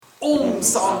Om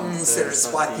Sam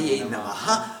Saraswati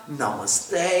Namaha.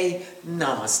 Namaste.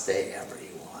 Namaste,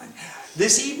 everyone.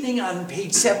 This evening on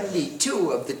page 72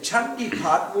 of the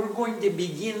Chandipat, we're going to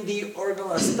begin the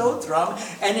Argala Stotram,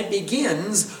 and it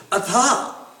begins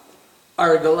Atha.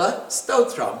 Argala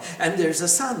Stotram. And there's a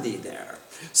Sandhi there.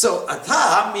 So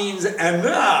Atha means, and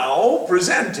now,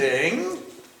 presenting.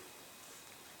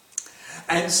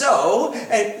 And so,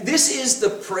 this is the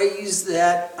praise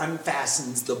that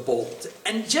unfastens the bolt.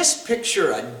 And just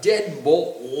picture a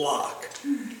deadbolt lock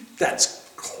that's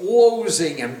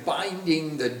closing and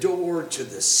binding the door to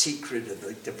the secret of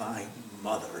the Divine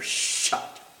Mother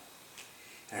shut.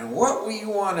 And what we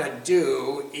want to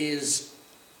do is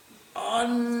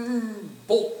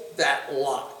unbolt that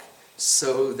lock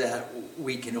so that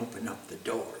we can open up the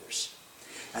doors.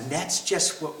 And that's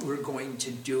just what we're going to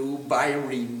do by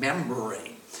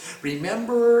remembering.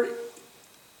 Remember,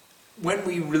 when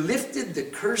we lifted the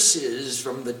curses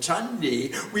from the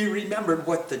Chandi, we remembered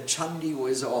what the Chandi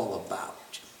was all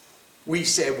about. We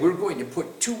said we're going to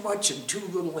put too much and too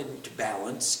little into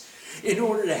balance in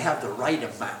order to have the right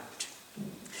amount.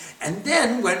 And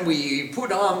then when we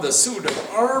put on the suit of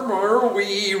armor,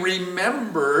 we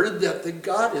remembered that the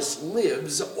goddess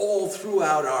lives all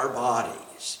throughout our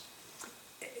bodies,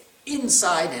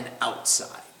 inside and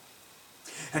outside.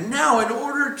 And now, in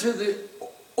order to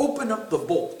open up the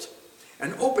bolt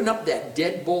and open up that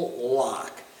deadbolt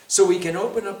lock so we can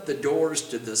open up the doors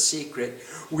to the secret,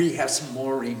 we have some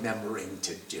more remembering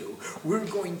to do. We're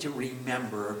going to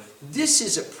remember this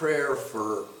is a prayer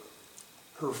for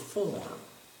her form.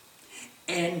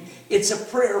 And it's a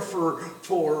prayer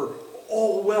for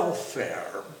all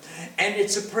welfare. And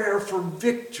it's a prayer for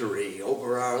victory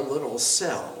over our little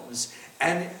selves.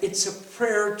 And it's a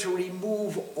prayer to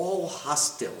remove all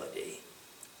hostility,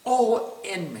 all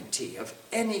enmity of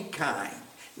any kind,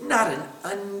 not an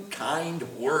unkind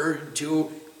word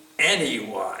to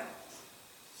anyone.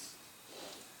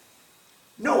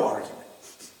 No argument.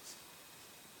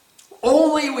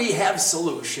 Only we have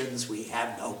solutions, we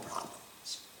have no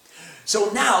problems.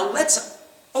 So now let's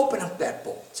open up that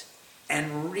bolt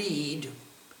and read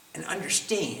and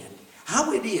understand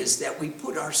how it is that we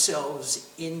put ourselves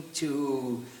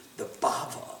into the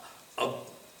bhava of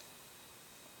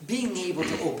being able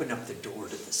to open up the door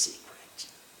to the secret.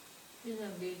 Isn't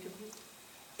that beautiful?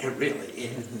 It really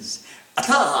is.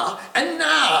 And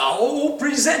now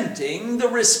presenting the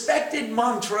respected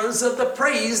mantras of the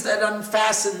praise that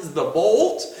unfastens the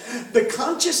bolt. The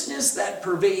consciousness that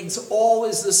pervades all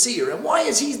is the seer. And why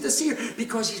is he the seer?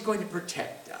 Because he's going to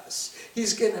protect us.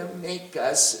 He's going to make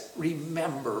us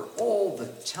remember all the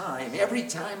time. Every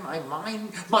time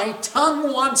my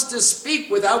tongue wants to speak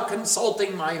without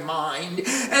consulting my mind,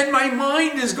 and my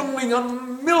mind is going a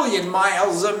million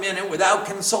miles a minute without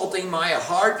consulting my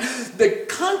heart, the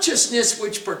consciousness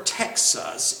which protects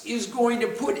us is going to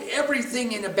put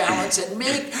everything in a balance and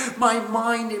make my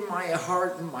mind and my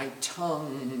heart and my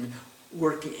tongue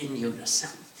work in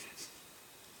unison.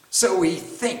 So we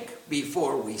think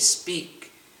before we speak,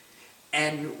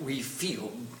 and we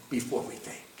feel before we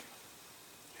think.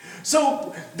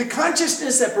 So the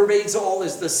consciousness that pervades all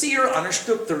is the seer.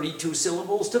 Understood, 32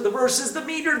 syllables to the verse is the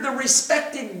meter. The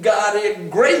respected goddess,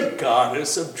 great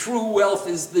goddess of true wealth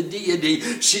is the deity.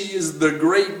 She is the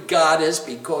great goddess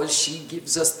because she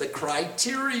gives us the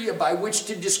criteria by which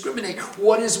to discriminate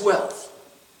what is wealth.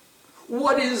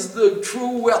 What is the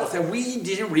true wealth? And we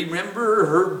didn't remember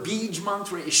her Bij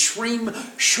mantra. Shrim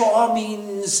Shaw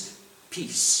means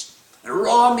peace.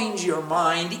 Ra means your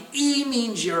mind, E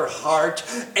means your heart,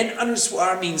 and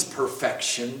Anuswar means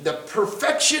perfection. The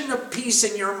perfection of peace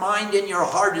in your mind and your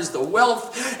heart is the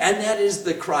wealth, and that is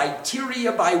the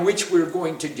criteria by which we're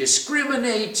going to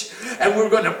discriminate, and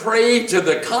we're going to pray to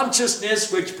the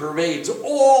consciousness which pervades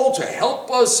all to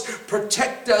help us,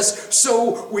 protect us,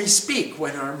 so we speak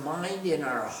when our mind and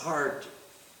our heart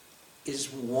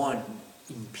is one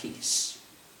in peace.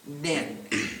 Then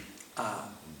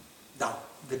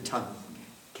the tongue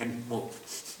can move.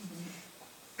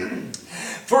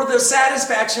 For the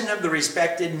satisfaction of the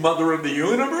respected Mother of the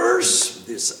Universe,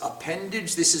 this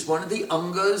appendage, this is one of the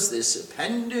angas, this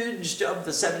appendage of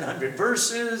the 700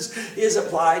 verses is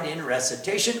applied in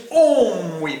recitation.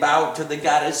 Om, we bow to the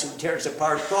goddess who tears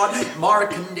apart thought,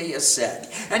 Markandeya said.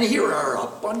 And here are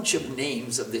a bunch of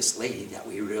names of this lady that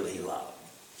we really love.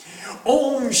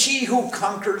 Om, she who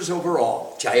conquers over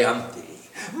all, Jayanti.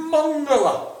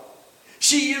 Mangala,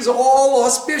 she is all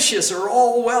auspicious or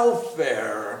all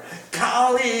welfare.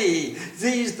 Kali,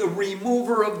 she's the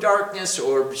remover of darkness,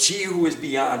 or she who is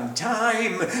beyond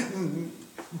time.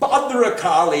 Bhadra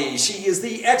Kali, she is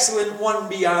the excellent one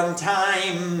beyond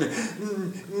time.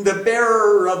 the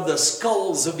bearer of the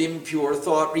skulls of impure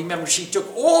thought. Remember, she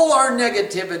took all our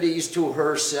negativities to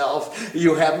herself.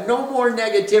 You have no more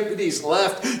negativities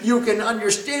left. You can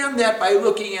understand that by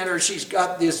looking at her. She's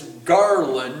got this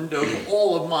garland of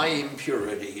all of my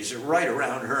impurities right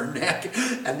around her neck,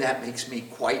 and that makes me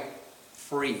quite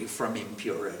free from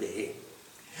impurity.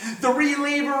 The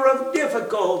reliever of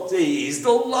difficulties,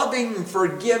 the loving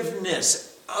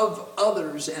forgiveness of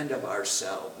others and of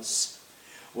ourselves.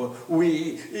 Well,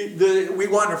 we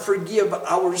want to forgive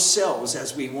ourselves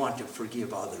as we want to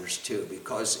forgive others too,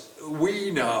 because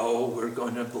we know we're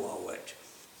going to blow it.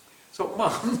 So,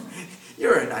 Mom,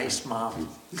 you're a nice mom.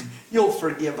 You'll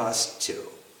forgive us too.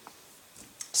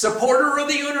 Supporter of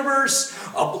the universe,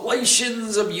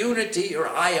 oblations of unity, or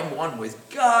I am one with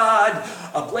God,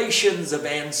 oblations of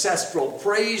ancestral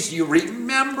praise. You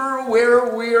remember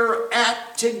where we're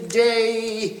at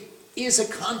today is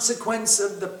a consequence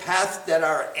of the path that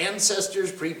our ancestors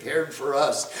prepared for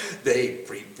us. They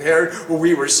prepared.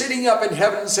 We were sitting up in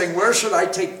heaven saying, where should I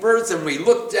take birth? And we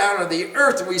looked down on the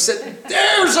earth and we said,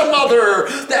 there's a mother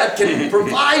that can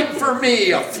provide for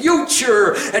me a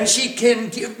future, and she can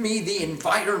give me the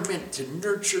environment to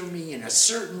nurture me in a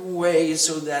certain way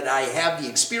so that I have the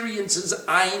experiences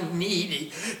I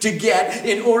need to get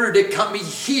in order to come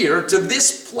here to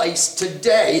this place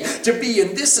today, to be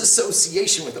in this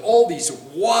association with all these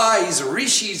wise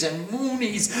rishis and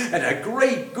munis and a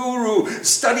great guru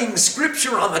studying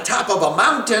scripture on the top of a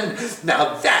mountain.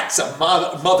 Now that's a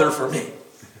mother for me.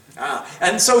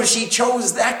 And so she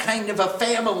chose that kind of a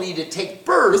family to take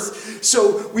birth.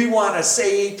 So we want to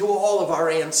say to all of our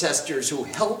ancestors who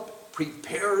helped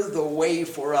prepare the way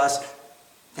for us,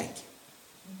 thank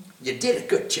you. You did a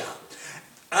good job.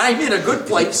 I'm in a good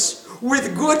place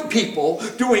with good people,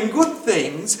 doing good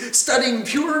things, studying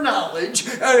pure knowledge,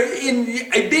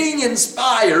 being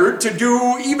inspired to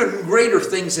do even greater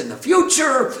things in the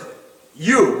future.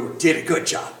 You did a good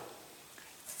job.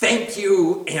 Thank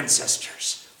you,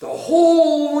 ancestors. The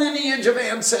whole lineage of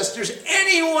ancestors,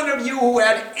 any one of you who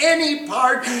had any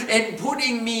part in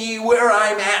putting me where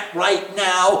I'm at right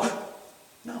now,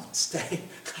 namaste.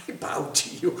 I bow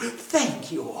to you.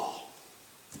 Thank you all.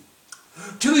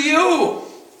 To you,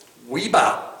 we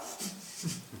bow.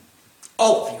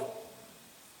 All of you.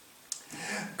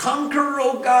 Conquer,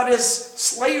 O goddess,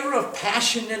 slayer of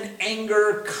passion and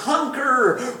anger.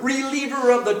 Conquer, reliever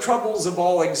of the troubles of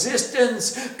all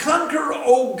existence. Conquer,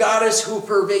 O goddess, who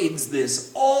pervades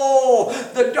this all.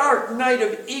 The dark night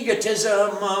of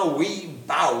egotism, we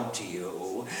bow to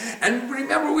you. And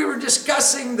remember, we were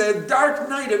discussing the dark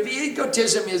night of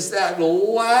egotism is that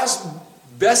last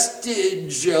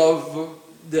vestige of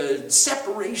the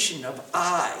separation of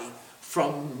I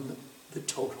from the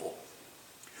total.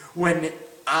 When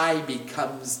I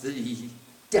becomes the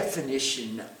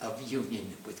definition of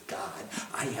union with God.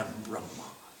 I am Brahma.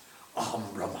 Aham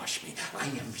Brahmashmi. I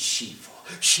am Shiva.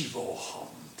 Shivoham.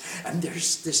 And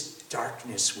there's this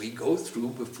darkness we go through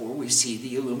before we see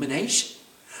the illumination.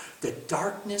 The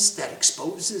darkness that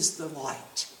exposes the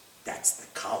light. That's the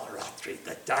Kalaratri,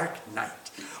 the dark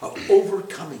night of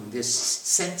overcoming this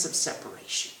sense of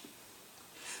separation.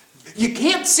 You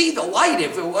can't see the light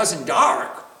if it wasn't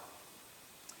dark.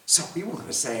 So we want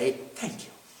to say, thank you.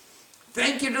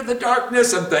 Thank you to the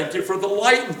darkness, and thank you for the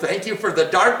light, and thank you for the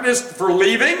darkness for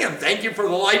leaving, and thank you for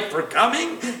the light for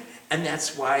coming. And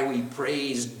that's why we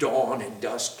praise dawn and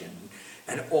dusk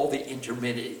and all the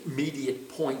intermediate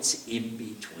points in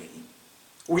between.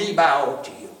 We bow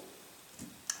to you.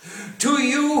 To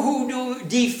you who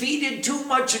defeated too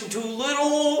much and too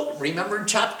little, remember in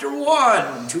chapter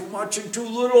 1, too much and too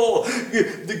little,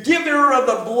 the giver of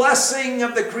the blessing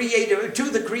of the creative, to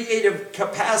the creative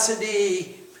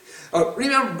capacity.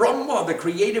 Remember Brahma, the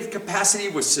creative capacity,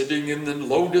 was sitting in the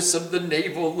lotus of the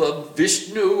navel of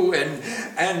Vishnu,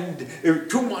 and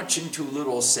too much and too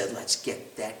little said, let's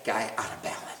get that guy out of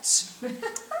balance.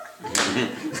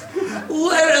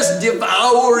 Let us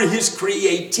devour his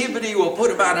creativity. We'll put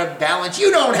him out of balance.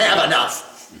 You don't have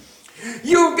enough.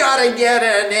 You've got to get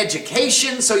an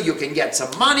education so you can get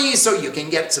some money, so you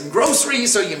can get some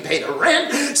groceries, so you can pay the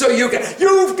rent, so you've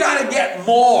got to get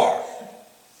more.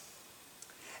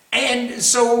 And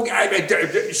so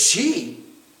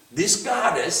this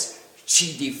goddess,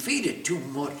 she defeated too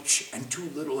much and too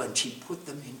little, and she put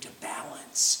them into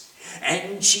balance.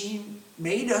 And she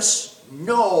made us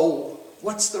know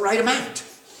what's the right amount.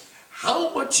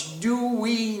 How much do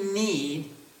we need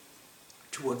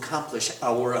to accomplish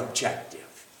our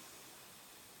objective?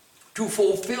 To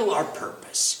fulfill our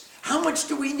purpose? How much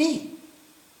do we need?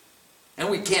 And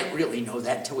we can't really know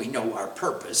that until we know our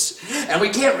purpose. And we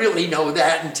can't really know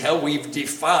that until we've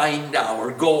defined our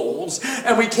goals.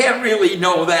 And we can't really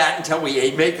know that until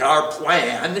we make our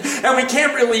plan. And we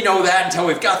can't really know that until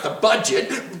we've got the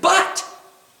budget. But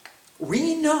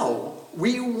we know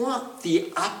we want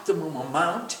the optimum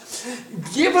amount.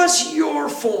 Give us your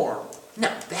form.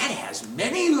 Now, that has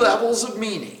many levels of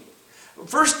meaning.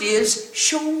 First is,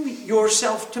 show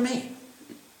yourself to me.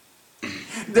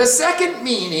 The second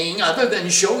meaning, other than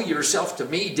show yourself to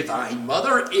me, Divine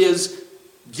Mother, is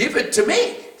give it to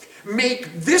me.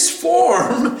 Make this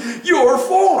form your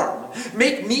form.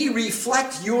 Make me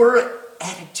reflect your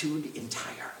attitude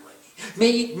entirely.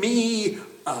 Make me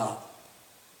a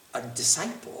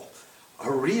disciple,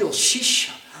 a real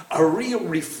Shisha, a real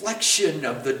reflection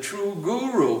of the true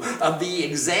Guru, of the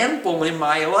example in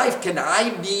my life. Can I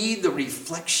be the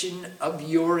reflection of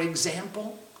your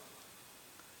example?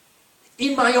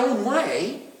 In my own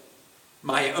way,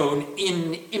 my own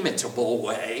inimitable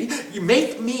way, you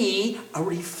make me a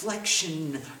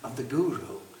reflection of the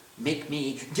Guru. Make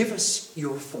me, give us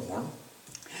your form.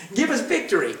 Give us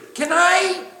victory. Can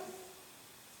I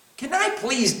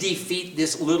please defeat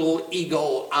this little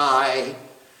ego I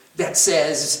that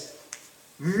says,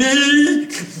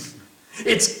 me?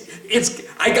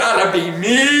 I gotta be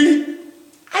me.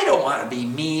 I don't want to be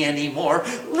me anymore.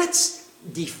 Let's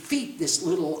defeat this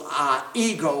little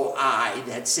ego I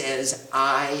that says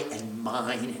I and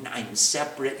mine and I'm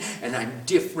separate and I'm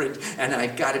different and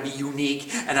I've got to be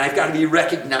unique and I've got to be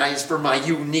recognized for my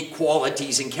unique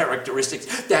qualities and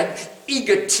characteristics. That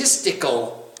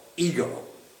egotistical ego,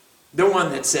 the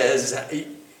one that says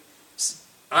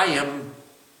I am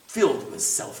filled with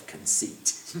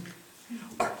self-conceit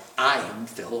or I am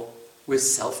filled with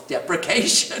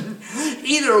self-deprecation.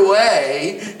 Either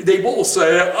way, they both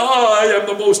say, I am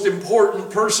the most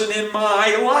important person in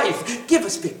my life. Give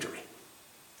us victory.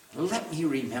 Let me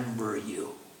remember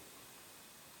you.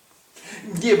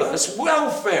 Give us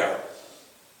welfare.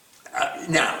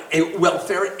 Now,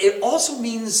 welfare, it also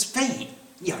means fame.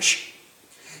 Yash.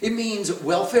 It means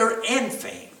welfare and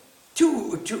fame.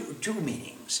 Two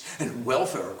meanings. And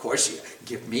welfare, of course,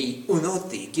 give me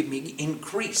unnati, give me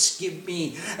increase, give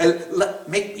me,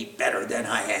 make me better than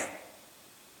I am.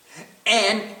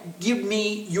 And give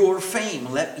me your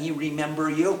fame, let me remember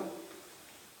you.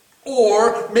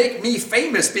 Or make me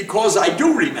famous because I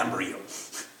do remember you.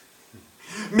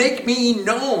 Make me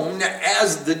known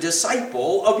as the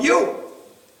disciple of you.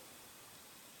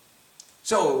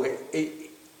 So,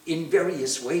 in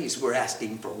various ways, we're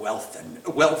asking for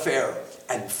welfare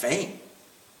and fame.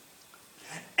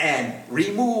 And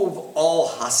remove all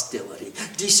hostility.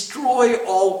 Destroy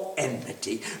all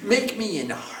enmity. Make me in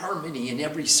harmony in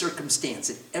every circumstance,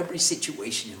 in every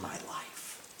situation in my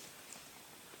life.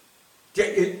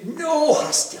 No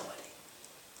hostility.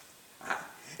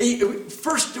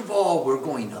 First of all, we're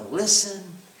going to listen.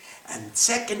 And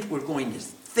second, we're going to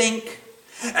think.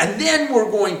 And then we're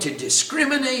going to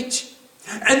discriminate.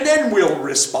 And then we'll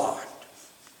respond.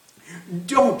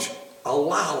 Don't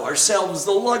allow ourselves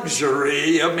the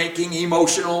luxury of making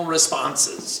emotional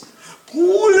responses.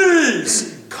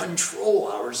 Please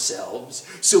control ourselves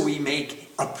so we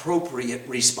make appropriate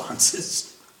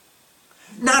responses,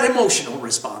 not emotional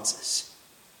responses.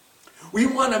 We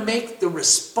want to make the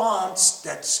response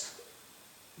that's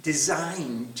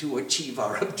designed to achieve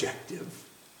our objective.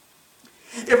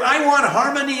 If I want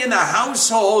harmony in the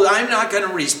household, I'm not going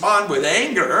to respond with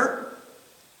anger.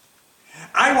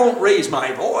 I won't raise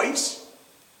my voice.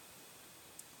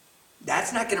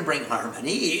 That's not going to bring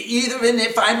harmony. Even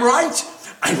if I'm right,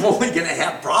 I'm only going to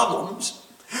have problems.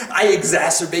 I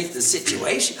exacerbate the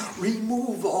situation.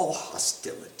 Remove all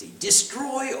hostility.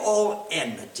 Destroy all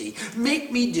enmity.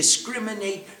 Make me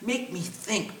discriminate. Make me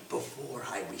think before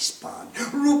I respond.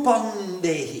 Rupam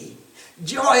Dehi.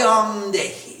 Joyam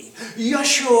Dehi.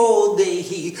 Yasho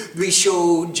Dehi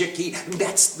Visho Jaki.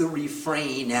 That's the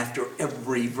refrain after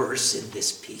every verse in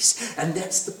this piece. And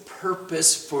that's the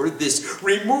purpose for this.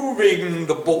 Removing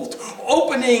the bolt,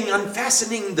 opening,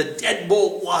 unfastening the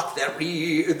deadbolt lock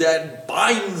that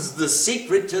binds the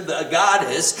secret to the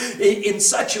goddess in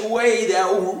such a way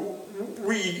that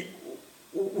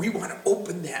we want to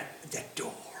open that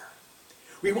door.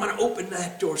 We want to open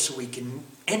that door so we can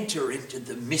enter into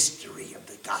the mystery of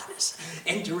the goddess,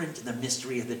 enter into the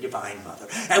mystery of the Divine Mother.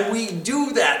 And we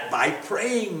do that by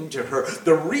praying to her.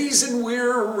 The reason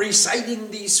we're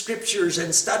reciting these scriptures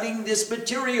and studying this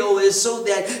material is so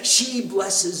that she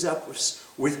blesses us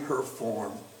with her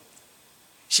form.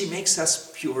 She makes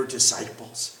us pure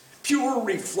disciples, pure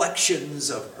reflections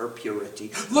of her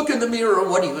purity. Look in the mirror and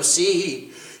what do you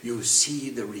see? You see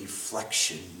the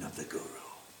reflection of the Guru.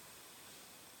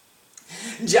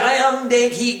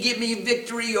 Jayamdehi, give me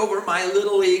victory over my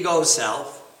little ego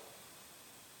self.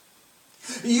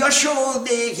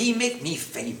 Yashodehi, make me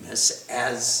famous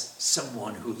as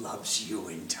someone who loves you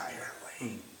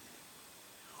entirely.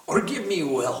 Or give me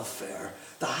welfare,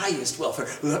 the highest welfare.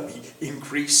 Let me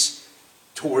increase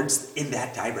towards in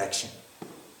that direction.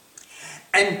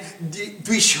 And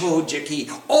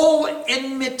Dvishodjaki, all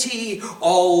enmity,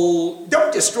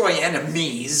 don't destroy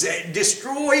enemies,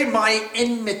 destroy my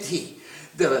enmity.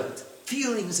 The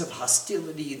feelings of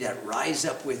hostility that rise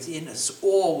up within us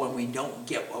all when we don't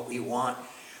get what we want.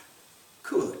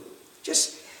 Cool.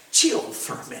 Just chill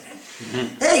for a minute.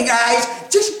 Hey guys,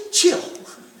 just chill.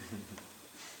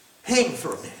 Hang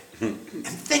for a minute and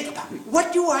think about it.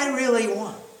 What do I really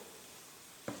want?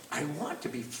 I want to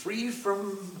be free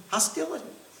from hostility.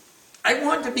 I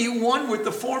want to be one with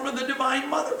the form of the Divine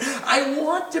Mother. I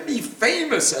want to be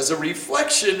famous as a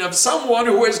reflection of someone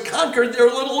who has conquered their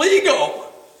little ego.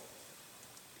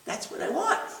 That's what I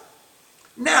want.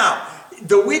 Now,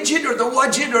 the widget or the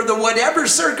wudget or the whatever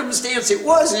circumstance it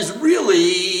was is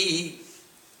really,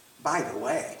 by the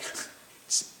way,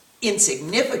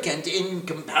 insignificant in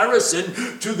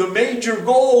comparison to the major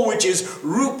goal, which is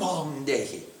Rupam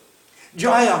Dehi,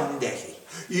 Jayam Dehi,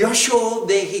 Yasho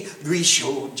Dehi,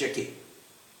 Dvishodjaki.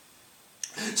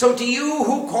 So to you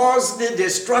who caused the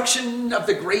destruction of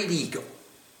the great ego,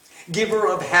 giver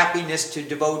of happiness to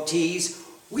devotees,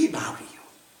 we bow to you.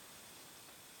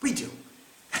 We do.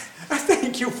 I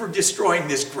thank you for destroying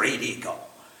this great ego.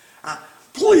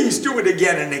 Please do it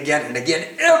again and again and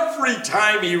again. Every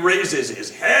time he raises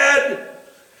his head,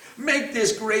 make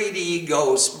this great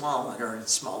ego smaller and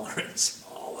smaller and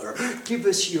smaller. Give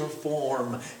us your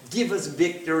form. Give us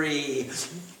victory.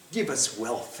 Give us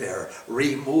welfare.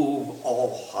 Remove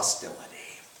all hostility.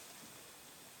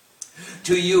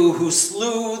 To you who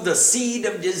slew the seed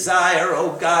of desire,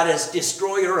 O goddess,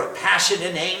 destroyer of passion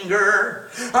and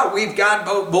anger. We've got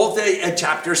both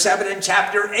chapter 7 and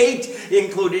chapter 8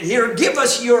 included here. Give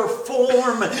us your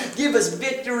form, give us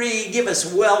victory, give us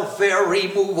welfare,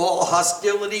 remove all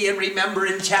hostility. And remember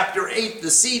in chapter 8,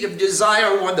 the seed of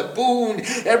desire won the boon.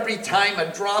 Every time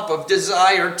a drop of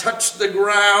desire touched the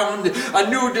ground, a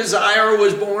new desire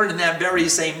was born in that very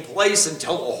same place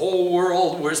until the whole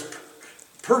world was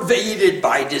pervaded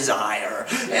by desire.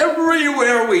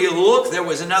 Everywhere we look, there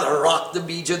was another rock the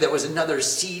bija, there was another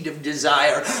seed of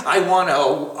desire. I want a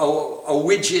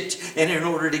widget, and in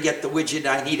order to get the widget,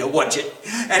 I need a wudget.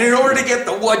 And in order to get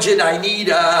the wudget, I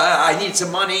need some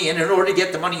money. And in order to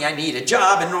get the money, I need a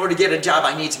job. And in order to get a job,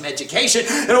 I need some education.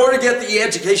 In order to get the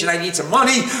education, I need some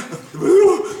money.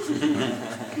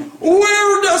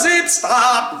 Where does it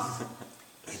stop?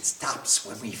 It stops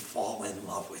when we fall in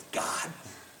love with God.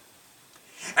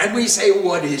 And we say,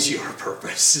 what is your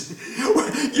purpose?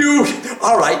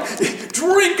 All right,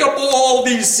 drink up all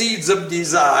these seeds of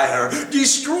desire.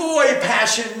 Destroy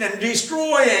passion and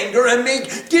destroy anger and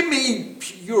give me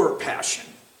pure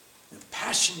passion. The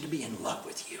passion to be in love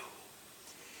with you.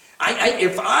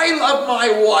 If I love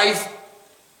my wife,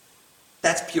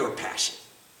 that's pure passion.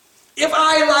 If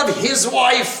I love his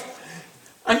wife,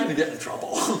 I'm going to get in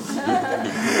trouble.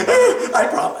 I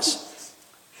promise.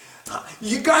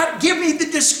 Give me the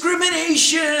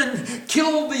discrimination.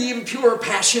 Kill the impure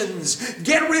passions.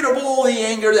 Get rid of all the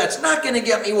anger that's not going to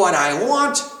get me what I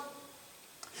want.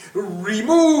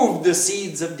 Remove the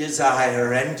seeds of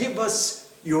desire and give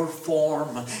us your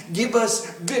form. Give us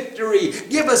victory.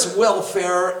 Give us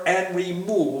welfare and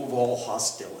remove all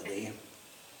hostility.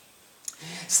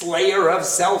 Slayer of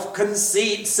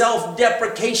self-conceit,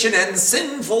 self-deprecation, and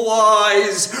sinful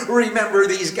eyes. Remember,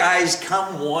 these guys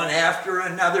come one after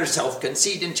another.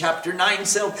 Self-conceit in chapter 9,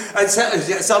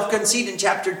 self-conceit in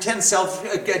chapter 10,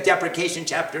 self-deprecation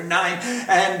chapter 9,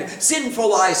 and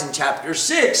sinful eyes in chapter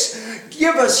 6.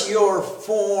 Give us your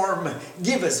form.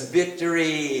 Give us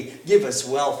victory. Give us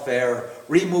welfare.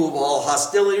 Remove all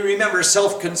hostility. Remember,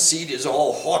 self-conceit is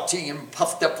all haughty and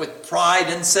puffed up with pride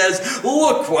and says,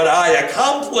 look what I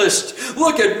accomplished.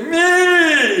 Look at me.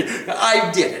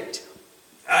 I did it.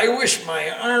 I wish my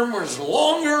arm was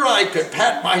longer. I could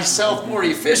pat myself more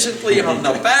efficiently on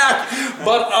the back.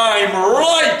 But I'm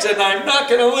right, and I'm not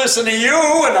going to listen to you,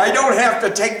 and I don't have to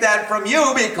take that from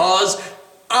you because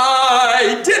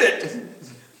I did it.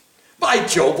 By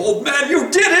Jove, old man, you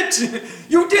did it.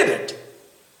 You did it.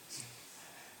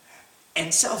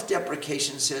 And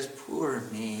self-deprecation says, poor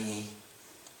me,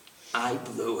 I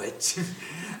blew it.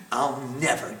 I'll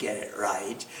never get it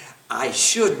right. I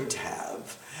shouldn't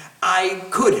have. I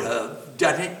could have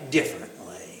done it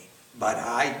differently, but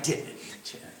I didn't.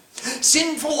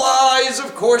 Sinful eyes,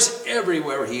 of course,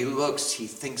 everywhere he looks, he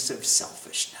thinks of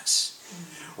selfishness.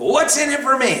 What's in it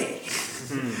for me?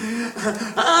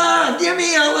 Give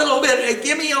me a little bit,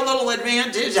 give me a little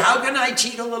advantage. How can I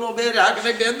cheat a little bit? How can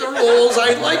I bend the rules?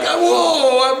 I'd like,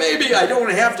 whoa, maybe I don't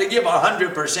have to give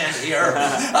 100% here.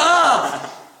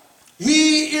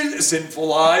 He in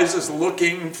sinful eyes is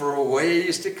looking for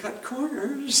ways to cut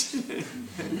corners.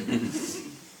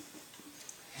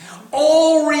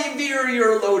 Oh, revere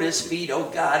your lotus feet, O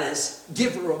goddess,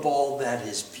 giver of all that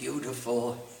is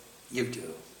beautiful. You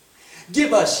do.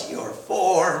 Give us your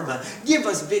form, give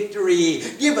us victory,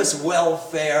 give us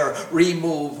welfare,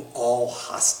 remove all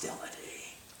hostility.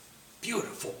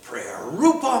 Beautiful prayer.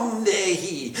 Rupam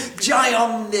Dehi,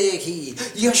 Jayam Dehi,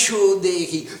 Yasho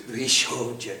Dehi,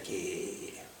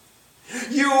 Vishodjaki.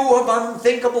 You of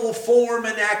unthinkable form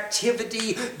and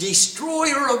activity,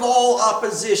 destroyer of all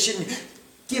opposition,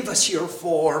 give us your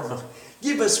form,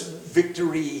 give us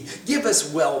victory, give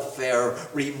us welfare,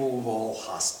 remove all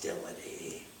hostility.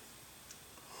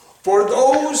 For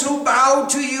those who bow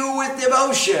to you with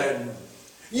devotion,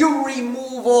 you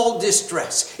remove all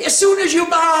distress. As soon as you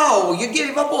bow, you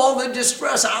give up all the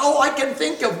distress. All I can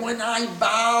think of when I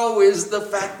bow is the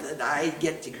fact that I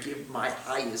get to give my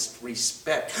highest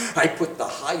respect. I put the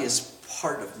highest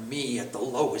part of me at the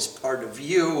lowest part of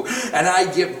you, and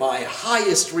I give my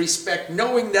highest respect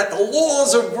knowing that the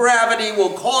laws of gravity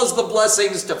will cause the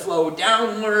blessings to flow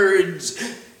downwards.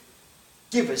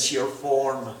 Give us your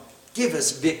form. Give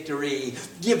us victory,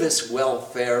 give us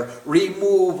welfare,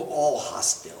 remove all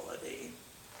hostility.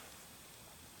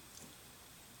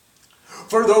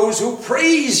 For those who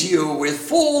praise you with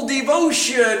full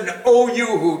devotion, O you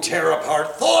who tear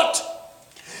apart thought,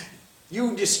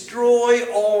 you destroy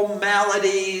all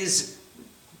maladies,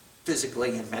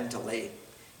 physically and mentally.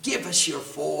 Give us your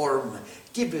form,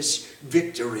 give us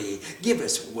victory, give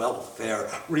us welfare,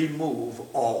 remove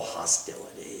all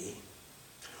hostility.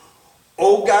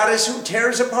 O goddess who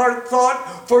tears apart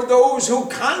thought, for those who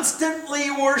constantly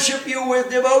worship you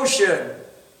with devotion.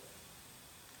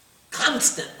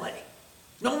 Constantly.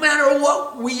 No matter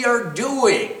what we are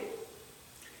doing.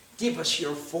 Give us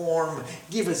your form,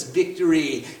 give us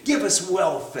victory, give us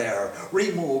welfare,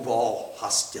 remove all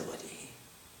hostility.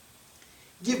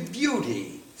 Give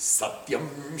beauty, Satyam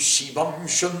Shivam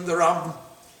Sundaram,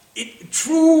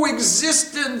 true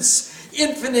existence,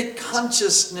 infinite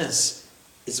consciousness.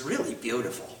 It's really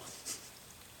beautiful.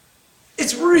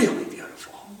 It's really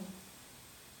beautiful.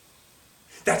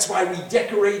 That's why we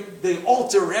decorate the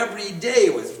altar every day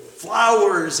with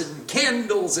flowers and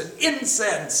candles and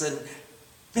incense and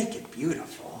make it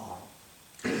beautiful.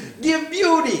 Give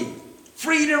beauty,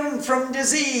 freedom from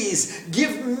disease.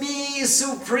 Give me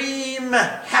supreme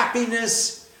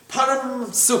happiness, Param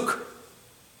Sukh.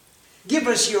 Give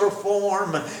us your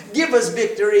form, give us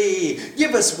victory,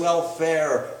 give us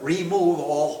welfare, remove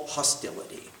all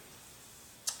hostility.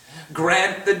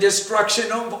 Grant the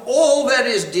destruction of all that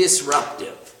is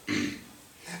disruptive.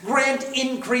 Grant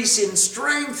increase in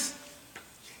strength.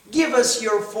 Give us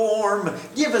your form,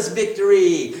 give us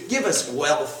victory, give us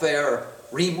welfare,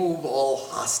 remove all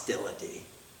hostility.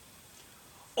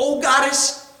 O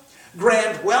goddess,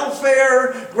 grant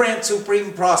welfare, grant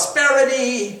supreme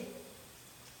prosperity.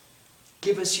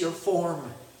 Give us your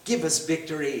form, give us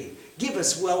victory, give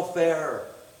us welfare,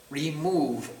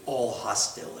 remove all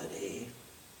hostility.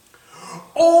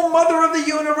 O Mother of the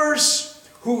Universe,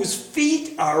 whose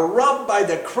feet are rubbed by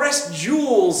the crest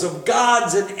jewels of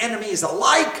gods and enemies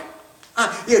alike.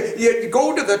 You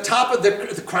go to the top of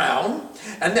the crown,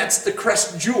 and that's the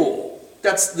crest jewel.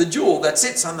 That's the jewel that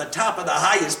sits on the top of the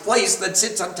highest place, that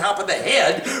sits on top of the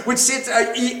head, which sits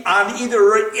on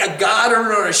either a god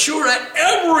or an Ashura.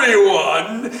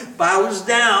 Everyone bows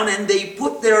down and they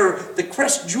put the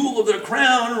crest jewel of their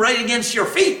crown right against your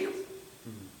feet.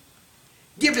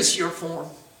 Give us your form.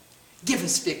 Give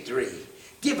us victory.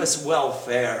 Give us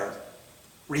welfare.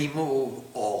 Remove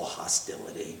all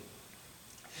hostility.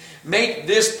 Make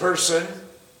this person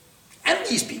and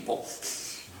these people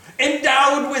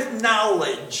endowed with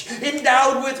knowledge,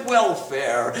 endowed with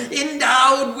welfare,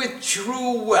 endowed with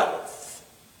true wealth.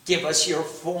 Give us your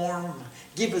form,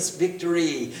 give us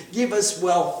victory, give us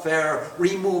welfare,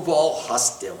 remove all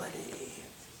hostility.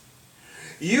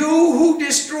 You who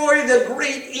destroy the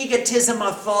great egotism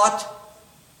of thought,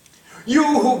 you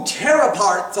who tear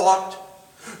apart thought,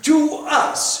 to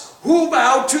us who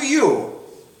bow to you,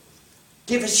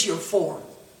 give us your form,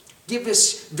 give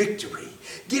us victory,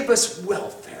 give us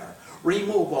welfare.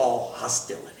 Remove all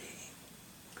hostility.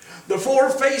 The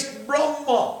four-faced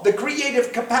Brahma, the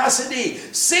creative capacity,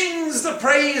 sings the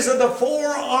praise of the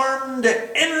four-armed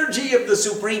energy of the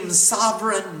Supreme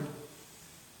Sovereign.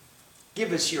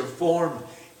 Give us your form.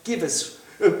 Give us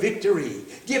victory.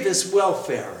 Give us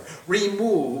welfare.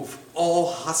 Remove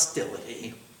all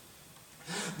hostility.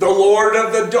 The Lord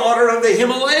of the daughter of the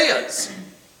Himalayas.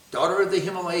 Daughter of the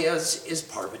Himalayas is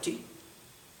Parvati.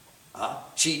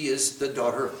 She is the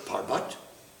daughter of Parvat.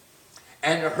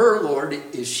 And her Lord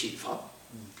is Shiva.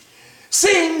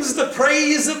 Sings the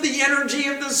praise of the energy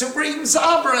of the Supreme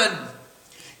Sovereign.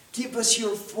 Give us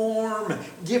your form.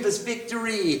 Give us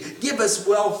victory. Give us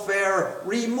welfare.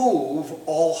 Remove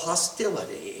all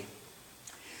hostility.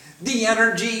 The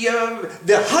energy of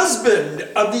the husband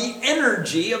of the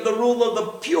energy of the rule of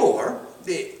the pure.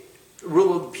 The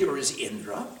rule of the pure is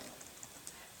Indra.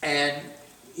 And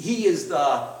he is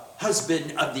the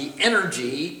husband of the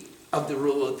energy of the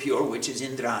rule of the pure, which is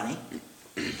Indrani.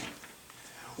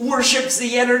 Worships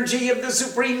the energy of the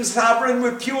Supreme Sovereign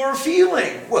with pure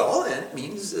feeling. Well, that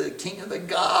means the King of the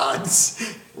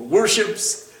Gods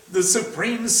worships the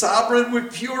Supreme Sovereign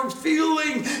with pure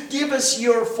feeling. Give us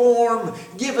your form.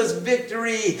 Give us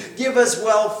victory. Give us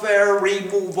welfare.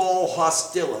 Remove all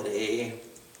hostility.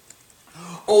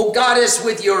 O Goddess,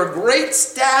 with your great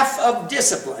staff of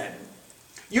discipline,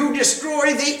 you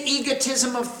destroy the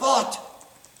egotism of thought.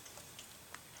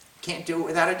 Can't do it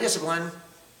without a discipline.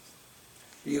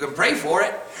 You can pray for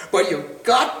it, but you've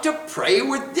got to pray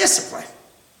with discipline.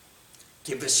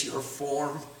 Give us your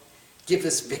form. Give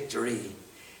us victory.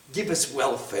 Give us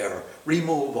welfare.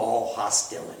 Remove all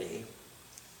hostility.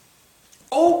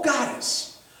 O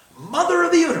Goddess, Mother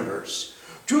of the universe,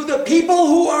 to the people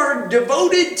who are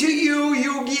devoted to you,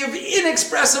 you give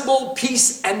inexpressible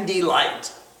peace and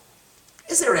delight.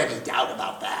 Is there any doubt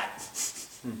about that?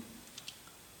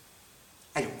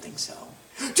 I don't think so.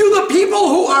 To the people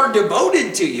who are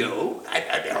devoted to you,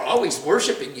 they're always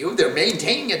worshiping you, they're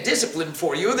maintaining a discipline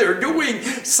for you, they're doing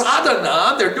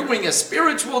sadhana, they're doing a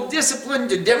spiritual discipline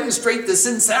to demonstrate the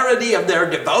sincerity of their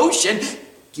devotion.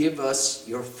 Give us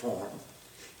your form.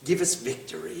 Give us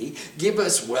victory. Give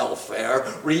us welfare.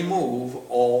 Remove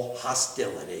all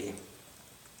hostility.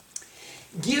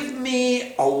 Give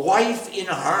me a wife in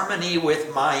harmony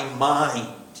with my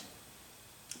mind,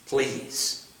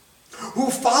 please, who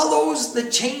follows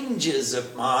the changes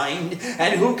of mind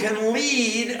and who can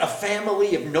lead a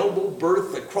family of noble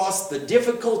birth across the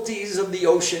difficulties of the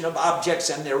ocean of objects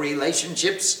and their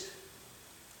relationships.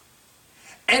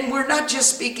 And we're not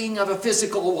just speaking of a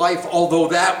physical wife, although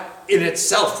that in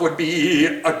itself would be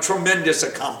a tremendous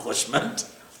accomplishment.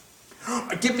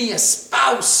 Give me a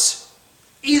spouse,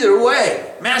 either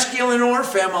way, masculine or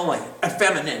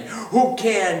feminine, who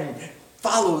can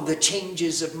follow the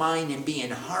changes of mind and be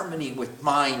in harmony with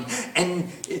mind.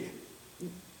 And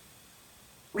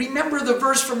remember the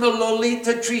verse from the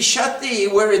Lalita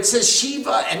Trishati where it says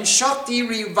Shiva and Shakti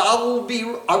revolve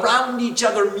around each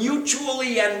other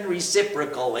mutually and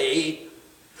reciprocally.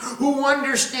 Who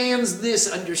understands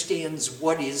this understands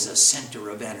what is a center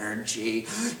of energy.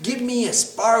 Give me a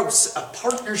spouse, a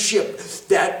partnership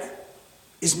that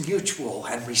is mutual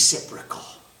and reciprocal,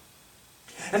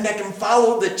 and that can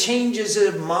follow the changes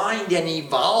of mind and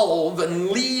evolve and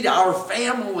lead our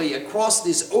family across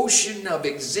this ocean of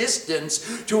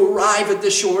existence to arrive at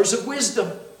the shores of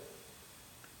wisdom.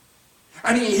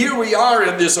 I mean, here we are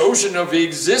in this ocean of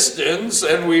existence,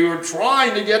 and we were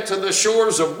trying to get to the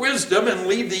shores of wisdom and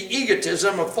leave the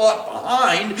egotism of thought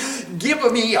behind.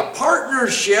 Give me a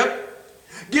partnership.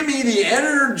 Give me the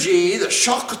energy, the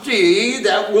Shakti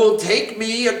that will take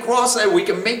me across that. We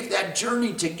can make that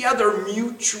journey together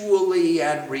mutually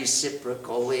and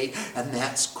reciprocally. And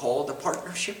that's called a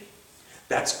partnership.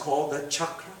 That's called a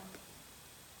chakra.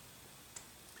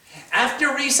 After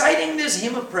reciting this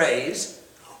hymn of praise,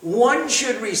 one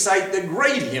should recite the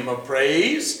great hymn of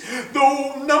praise,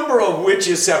 the number of which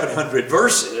is 700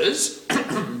 verses.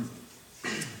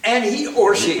 And he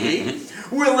or she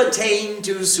will attain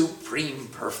to supreme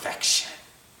perfection.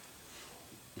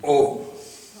 Oh.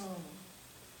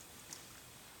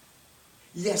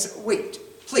 Yes, wait,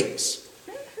 please.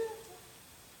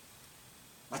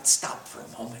 Let's stop for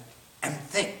a moment and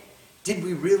think. Did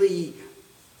we really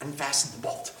unfasten the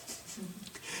bolt?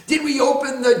 Did we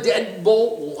open the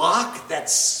deadbolt lock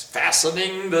that's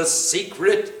fastening the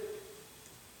secret,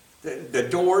 the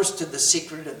doors to the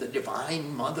secret of the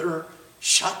Divine Mother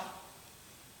shut?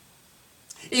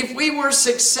 If we were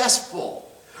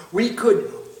successful, we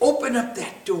could open up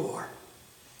that door.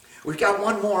 We've got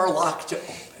one more lock to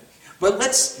open. But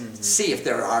let's see if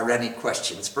there are any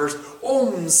questions. First,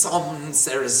 Om Sam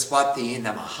Saraswati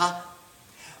Namaha.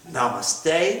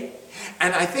 Namaste.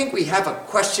 And I think we have a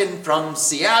question from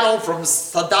Seattle, from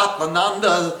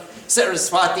Sadapananda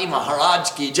Saraswati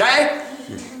Maharaj Ki Jai.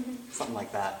 Something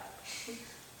like that.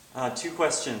 Two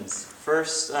questions.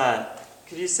 First,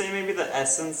 Could you say maybe the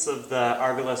essence of the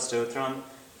Argala Stotram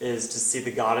is to see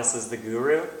the goddess as the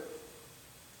guru?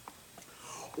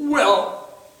 Well,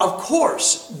 of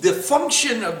course, the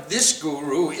function of this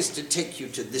guru is to take you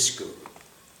to this guru.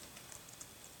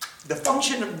 The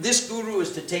function of this guru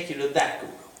is to take you to that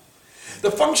guru.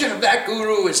 The function of that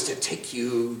guru is to take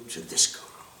you to this guru.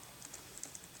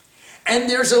 And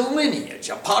there's a lineage,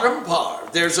 a parampar.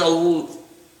 There's a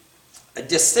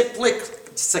disciplic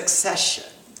succession.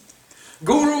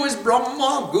 Guru is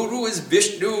Brahma, Guru is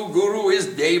Vishnu, Guru is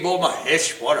Deva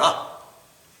Maheshwara.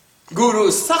 Guru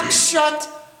Sakshat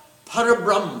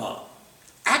Parabrahma.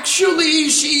 Actually,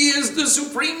 she is the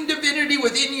supreme divinity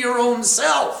within your own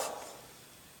self.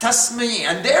 Tasmai,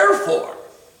 and therefore,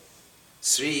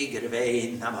 Sri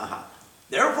Gurave Namaha.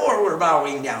 Therefore, we're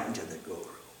bowing down to the Guru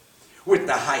with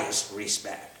the highest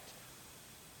respect.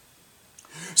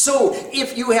 So,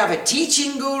 if you have a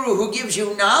teaching guru who gives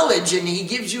you knowledge, and he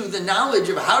gives you the knowledge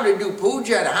of how to do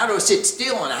puja, and how to sit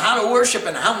still, and how to worship,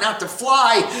 and how not to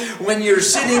fly when you're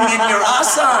sitting in your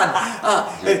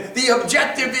asana, the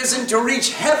objective isn't to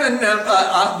reach heaven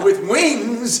with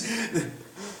wings.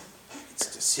 It's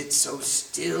to sit so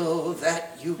still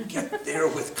that you get there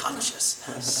with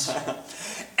consciousness.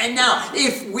 And now,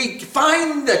 if we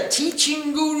find the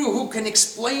teaching guru who can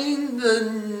explain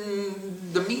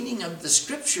the meaning of the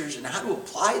scriptures and how to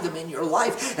apply them in your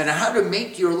life and how to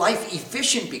make your life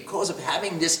efficient because of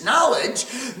having this knowledge,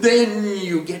 then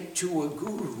you get to a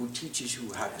guru who teaches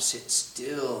you how to sit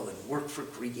still and work for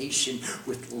creation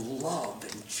with love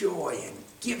and joy and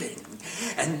giving.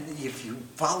 And if you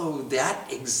follow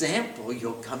that example,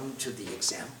 you'll come to the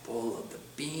example of the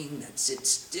being that sits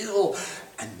still,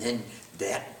 and then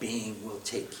that being will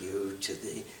take you to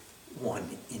the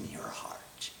one in your heart.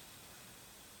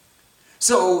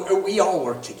 So we all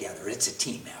work together. It's a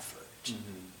team effort.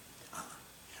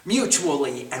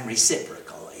 Mutually and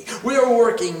reciprocally. We're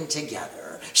working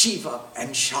together. Shiva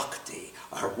and Shakti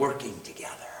are working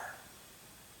together.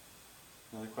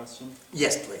 Another question?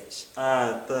 Yes, please.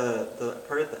 The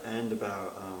part at the end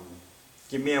about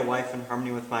give me a wife in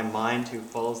harmony with my mind who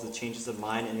follows the changes of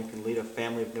mind and who can lead a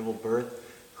family of noble birth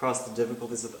across the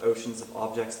difficulties of oceans of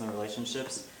objects and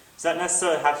relationships. Does that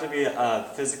necessarily have to be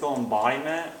a physical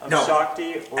embodiment of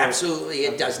Shakti? No, absolutely.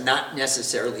 It does not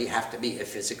necessarily have to be a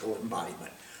physical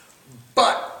embodiment.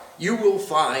 But you will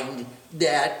find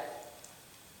that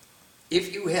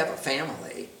if you have a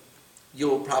family,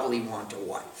 you'll probably want a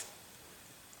wife.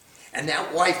 And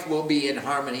that wife will be in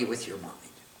harmony with your mind.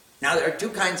 Now, there are two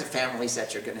kinds of families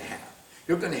that you're going to have.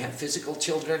 You're going to have physical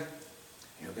children, and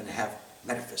you're going to have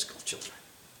metaphysical children.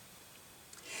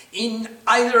 In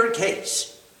either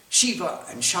case, Shiva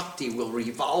and Shakti will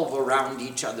revolve around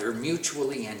each other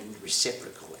mutually and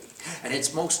reciprocally. And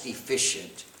it's most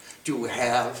efficient to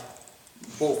have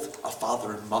both a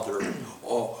father and mother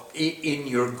in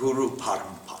your Guru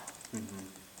Parampara.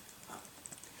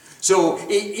 So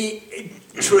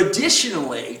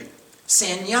traditionally,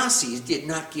 sannyasis did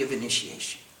not give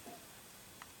initiation.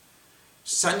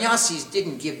 Sannyasis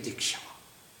didn't give diksha.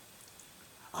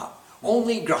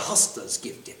 Only grahastas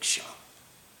give diksha.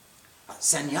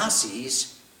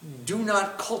 Sannyasis do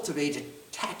not cultivate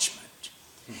attachment.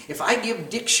 If I give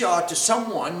diksha to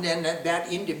someone, then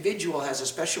that individual has a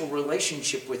special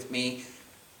relationship with me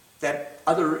that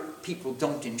other people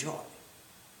don't enjoy.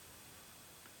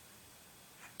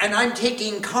 And I'm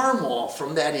taking karma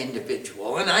from that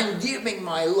individual, and I'm giving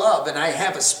my love, and I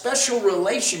have a special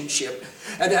relationship,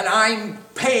 and then I'm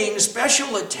paying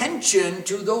special attention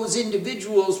to those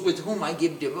individuals with whom I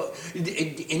give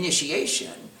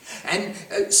initiation. And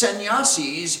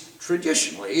sannyasis,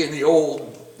 traditionally, in the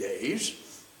old days,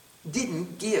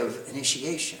 didn't give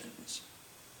initiations.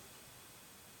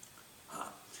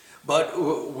 But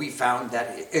we found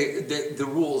that the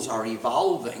rules are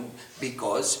evolving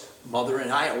because Mother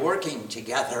and I are working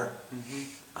together.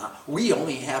 We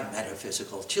only have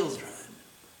metaphysical children,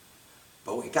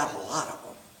 but we got a lot of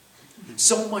them.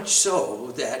 So much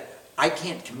so that I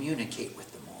can't communicate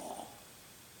with them all.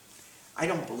 I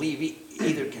don't believe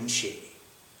either can she.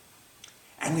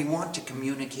 And we want to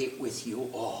communicate with you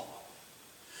all.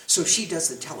 So she does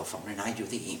the telephone and I do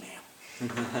the email.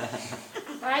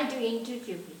 I do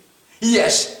intuitively.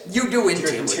 Yes, you do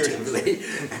intuitively.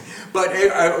 But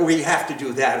we have to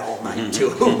do that all night too.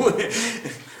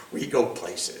 We go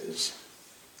places.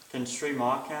 Can Sri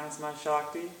Ma count as my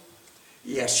Shakti?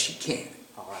 Yes, she can.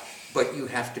 All right. But you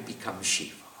have to become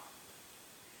Shiva.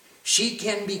 She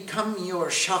can become your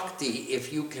Shakti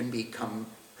if you can become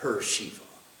her Shiva.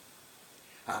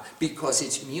 Because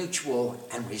it's mutual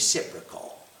and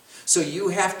reciprocal. So you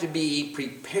have to be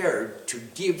prepared to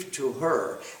give to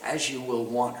her as you will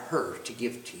want her to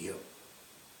give to you.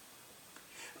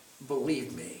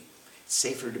 Believe me, it's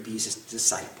safer to be a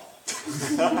disciple.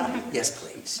 Yes,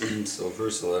 please. So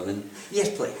verse 11,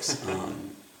 Yes, please.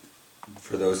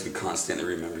 for those who constantly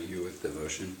remember you with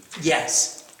devotion.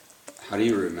 Yes. How do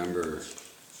you remember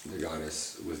the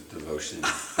goddess with devotion?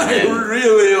 I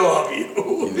really love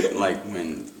you. Like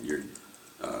when you're,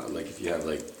 like if you have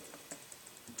like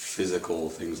physical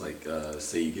things like,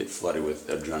 say you get flooded with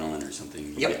adrenaline or something,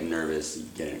 you Yep. get nervous, you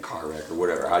get in a car wreck or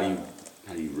whatever. How do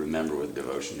you remember with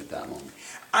devotion at that moment?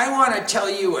 I want to tell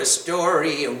you a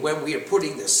story of when we were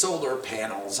putting the solar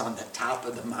panels on the top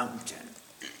of the mountain.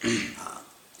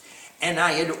 And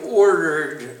I had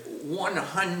ordered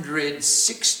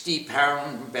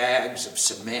 160-pound bags of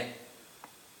cement.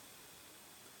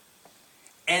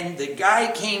 And the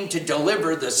guy came to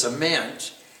deliver the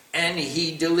cement, and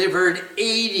he delivered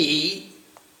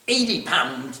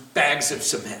 80-pound bags of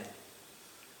cement.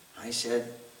 I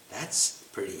said, that's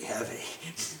pretty heavy.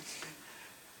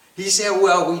 He said,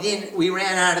 well, we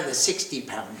ran out of the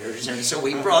 60-pounders, and so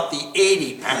we brought the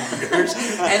 80-pounders,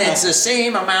 and it's the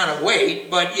same amount of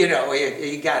weight, but you know,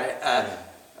 he got it,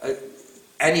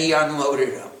 and he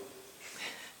unloaded them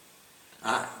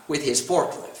with his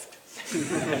forklift.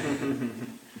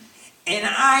 And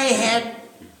I had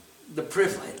the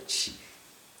privilege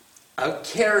of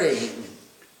carrying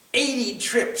 80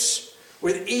 trips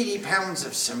with 80 pounds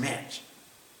of cement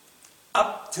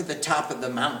up to the top of the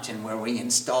mountain where we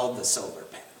installed the solar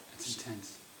panel. That's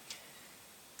intense.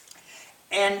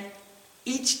 And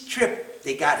each trip,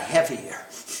 they got heavier.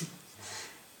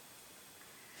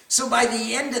 So by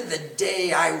the end of the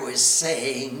day, I was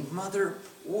saying, Mother,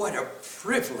 what a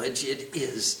privilege it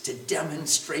is to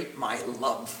demonstrate my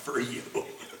love for you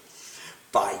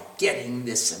by getting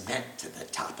this cement to the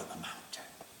top of the mountain.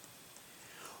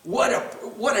 What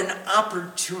an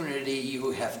opportunity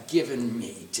you have given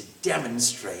me to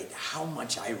demonstrate how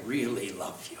much I really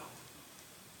love you.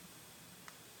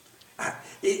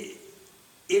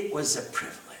 It was a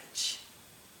privilege.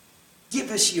 Give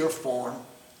us your form.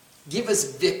 Give us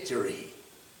victory.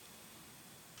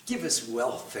 Give us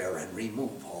welfare and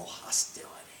remove all hostility.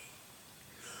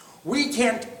 We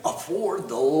can't afford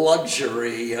the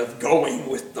luxury of going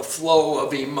with the flow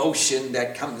of emotion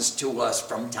that comes to us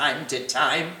from time to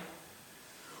time.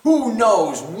 Who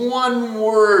knows, one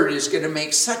word is going to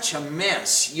make such a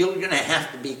mess, you're going to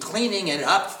have to be cleaning it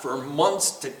up for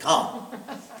months to come.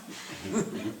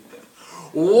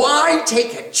 Why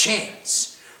take a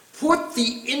chance? Put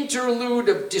the interlude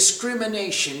of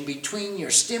discrimination between your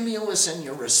stimulus and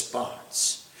your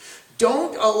response.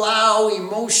 Don't allow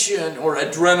emotion or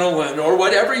adrenaline or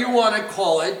whatever you want to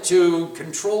call it to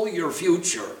control your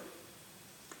future.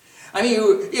 I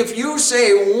mean, if you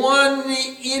say one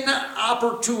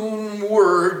inopportune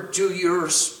word to your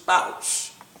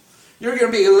spouse, you're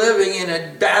going to be living in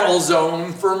a battle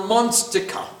zone for months to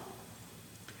come.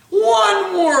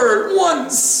 One word, one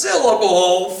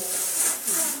syllable,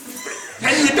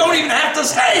 and you don't even have to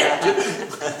say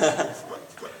it.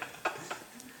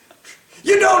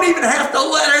 You don't even have to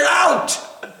let it out.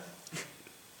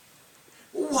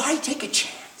 Why take a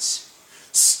chance?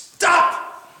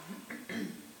 Stop.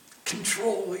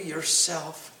 Control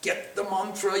yourself. Get the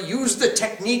mantra. Use the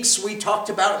techniques we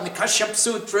talked about in the Kashyap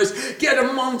Sutras. Get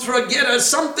a mantra, get a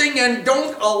something, and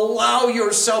don't allow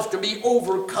yourself to be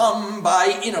overcome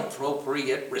by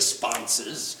inappropriate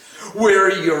responses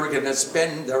where you're going to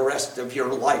spend the rest of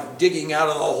your life digging out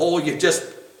of the hole you just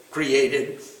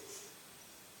created.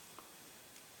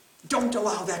 Don't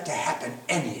allow that to happen,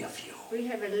 any of you. We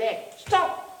have a leg.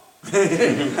 Stop!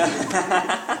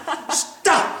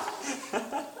 Stop!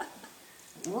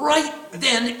 Right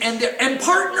then and there. And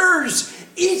partners,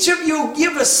 each of you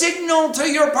give a signal to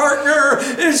your partner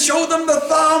and show them the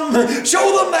thumb,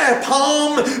 show them the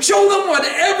palm, show them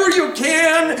whatever you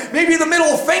can, maybe the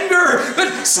middle finger,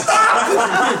 but stop!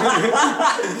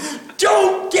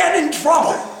 Don't get in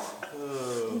trouble.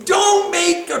 Don't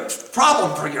make a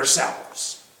problem for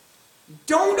yourselves.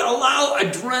 Don't allow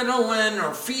adrenaline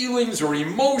or feelings or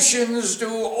emotions to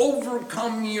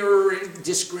overcome your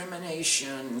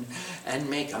discrimination and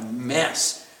make a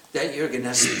mess that you're going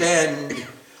to spend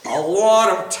a lot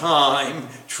of time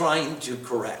trying to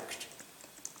correct.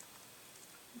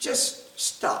 Just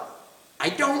stop. I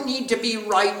don't need to be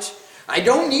right. I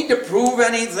don't need to prove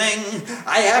anything.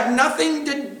 I have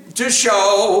nothing to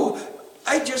show.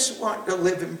 I just want to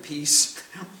live in peace.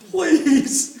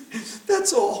 Please.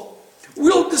 That's all.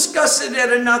 We'll discuss it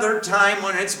at another time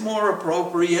when it's more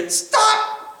appropriate.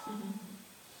 Stop!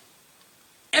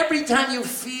 Every time you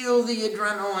feel the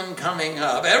adrenaline coming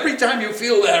up, every time you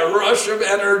feel that rush of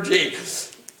energy,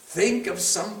 think of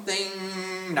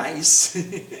something nice.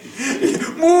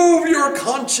 Move your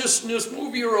consciousness,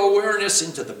 move your awareness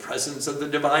into the presence of the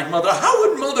Divine Mother. How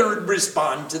would Mother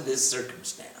respond to this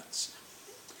circumstance?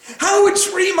 How would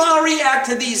Sri Ma react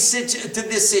to this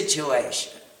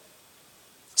situation?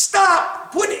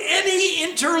 Stop! Put any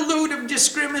interlude of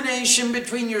discrimination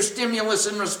between your stimulus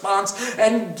and response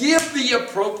and give the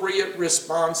appropriate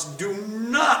response. Do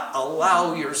not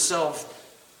allow yourself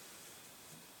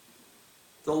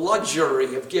the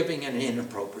luxury of giving an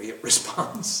inappropriate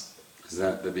response. Is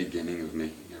that the beginning of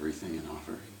making everything an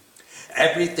offering?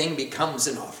 Everything becomes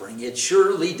an offering. It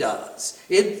surely does.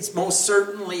 It most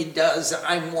certainly does.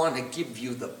 I want to give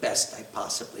you the best I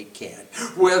possibly can.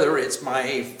 Whether it's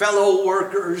my fellow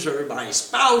workers or my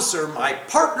spouse or my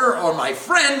partner or my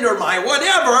friend or my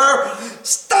whatever.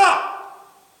 Stop!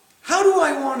 How do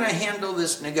I want to handle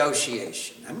this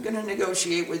negotiation? I'm going to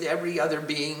negotiate with every other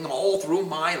being all through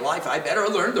my life. I better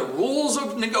learn the rules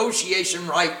of negotiation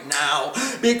right now,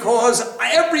 because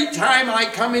every time I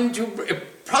come into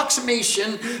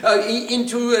approximation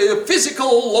into a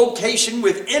physical location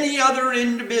with any other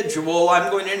individual, I'm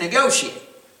going to negotiate.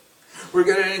 We're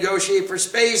going to negotiate for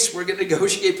space, we're going to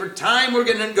negotiate for time, we're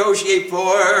going to negotiate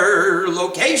for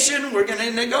location, we're going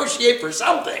to negotiate for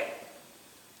something.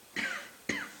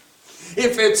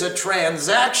 If it's a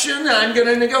transaction, I'm going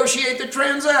to negotiate the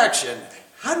transaction.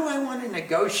 How do I want to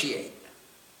negotiate?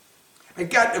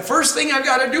 The first thing I've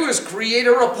got to do is create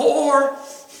a rapport.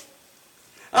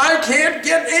 I can't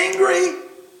get angry.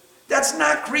 That's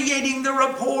not creating the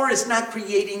rapport. It's not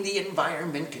creating the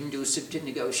environment conducive to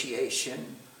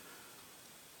negotiation.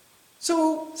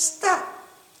 So stop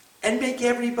and make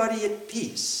everybody at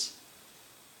peace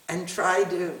and try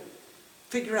to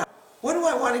figure out, what do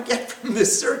I want to get from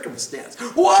this circumstance?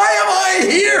 Why am I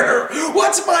here?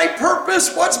 What's my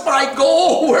purpose? What's my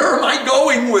goal? Where am I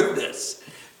going with this?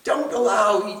 Don't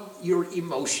allow your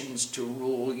emotions to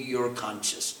rule your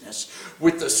consciousness.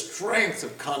 With the strength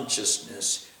of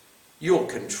consciousness, you'll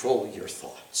control your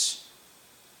thoughts.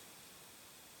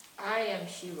 I am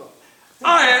Shiva.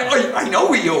 I know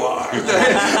who you are.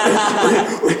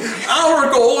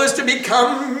 Our goal is to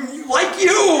become like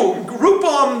you.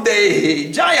 Rupam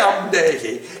Dehi, Jayam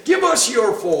Dehi. Give us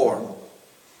your form.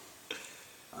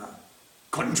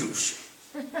 Conjush.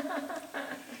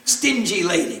 Stingy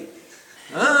lady.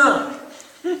 I'm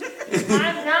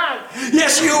not.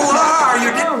 Yes, you are.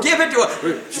 You didn't give it to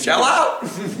her. Shell out.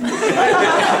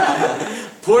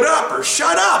 Put up or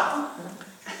shut up.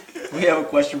 We have a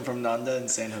question from Nanda in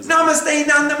San Jose. Namaste,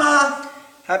 Nandama.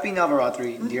 Happy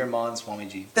Navaratri, dear Ma and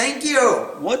Swamiji. Thank you.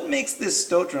 What makes this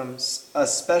stotram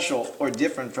special or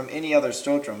different from any other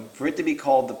stotram for it to be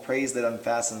called the praise that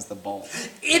unfastens the bolt?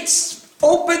 It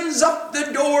opens up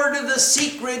the door to the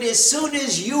secret as soon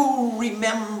as you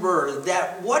remember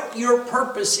that what your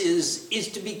purpose is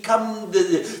to become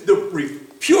the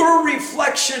pure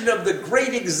reflection of the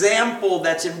great example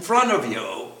that's in front of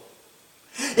you.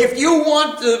 If you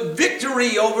want the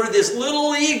victory over this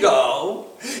little ego,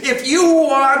 if you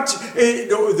want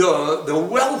the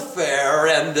welfare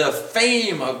and the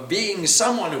fame of being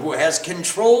someone who has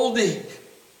controlled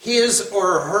his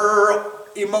or her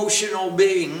emotional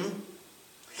being,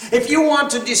 if you want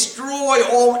to destroy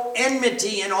all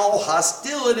enmity and all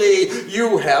hostility,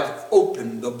 you have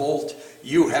opened the bolt.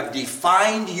 You have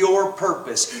defined your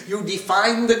purpose. You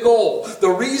defined the goal. The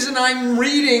reason I'm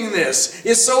reading this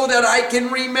is so that I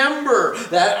can remember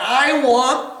that I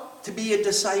want to be a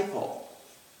disciple.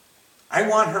 I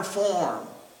want her form.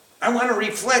 I want to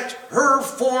reflect her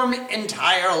form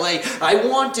entirely. I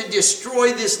want to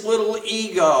destroy this little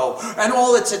ego and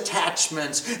all its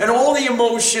attachments and all the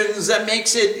emotions that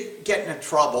makes it get into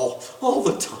trouble all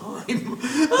the time.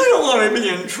 I don't want to be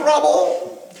in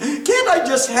trouble. Can't I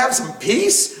just have some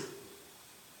peace?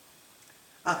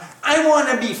 I want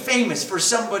to be famous for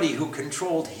somebody who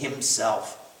controlled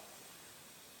himself.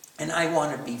 And I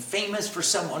want to be famous for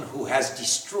someone who has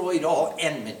destroyed all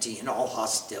enmity and all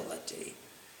hostility.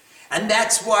 And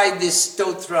that's why this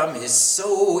stotram is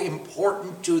so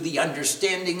important to the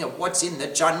understanding of what's in the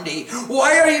Chandi.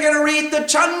 Why are you going to read the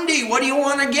Chandi? What do you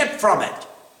want to get from it?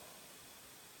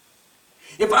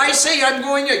 If I say I'm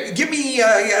going to, give me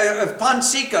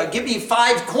Pansika, give me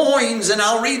 5 coins and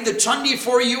I'll read the Chandi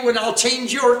for you and I'll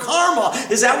change your karma.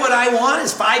 Is that what I want,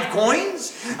 is 5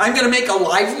 coins? I'm going to make a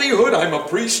livelihood. I'm a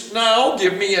priest now.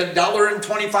 Give me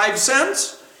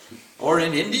 $1.25. Or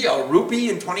in India, a rupee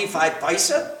and 25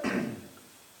 paisa.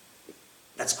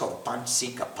 That's called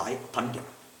Pansika Pandit.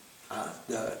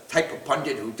 The type of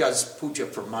Pandit who does puja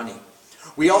for money.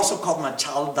 We also call them a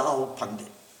chal dal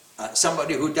pandit,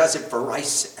 somebody who does it for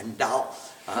rice and dal.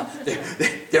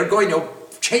 They're going to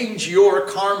change your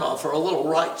karma for a little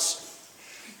rice.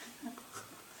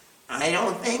 I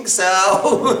don't think so.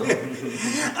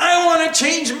 I want to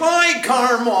change my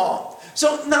karma.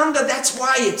 So Nanda, that's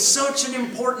why it's such an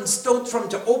important stotram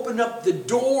to open up the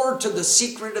door to the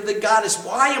secret of the goddess.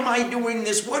 Why am I doing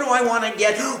this? What do I want to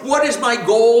get? What is my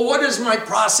goal? What is my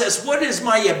process? What is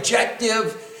my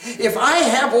objective? If I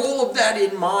have all of that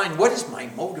in mind, what is my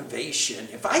motivation?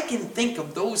 If I can think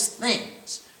of those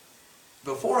things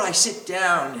before I sit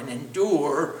down and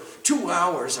endure 2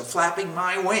 hours of flapping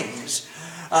my wings,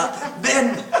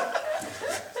 then,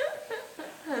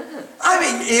 I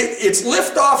mean, it's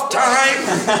liftoff time.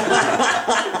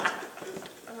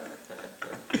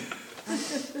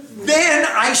 Then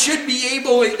I should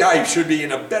be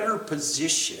in a better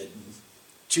position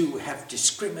to have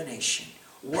discrimination.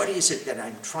 What is it that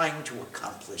I'm trying to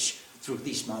accomplish through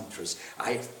these mantras?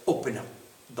 I open up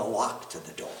the lock to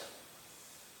the door.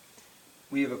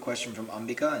 We have a question from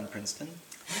Ambika in Princeton.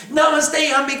 Namaste,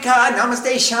 Ambika.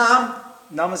 Namaste, Sham.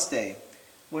 Namaste.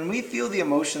 When we feel the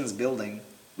emotions building,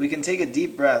 we can take a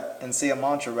deep breath and say a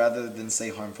mantra rather than say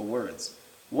harmful words.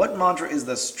 What mantra is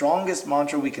the strongest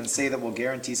mantra we can say that will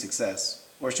guarantee success?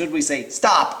 Or should we say,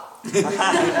 stop?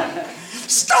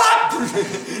 Stop!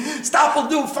 Stop will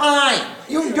do fine.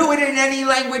 You can do it in any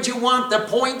language you want. The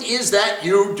point is that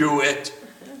you do it.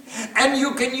 And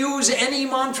you can use any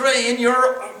mantra in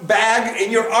your bag,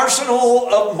 in your arsenal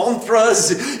of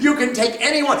mantras. You can take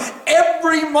any one.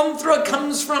 Every mantra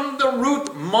comes from the root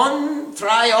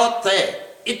mantrayote,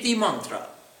 iti mantra.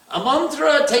 A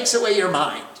mantra takes away your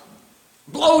mind,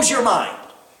 blows your mind.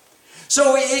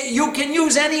 So you can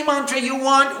use any mantra you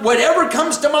want. Whatever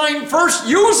comes to mind first,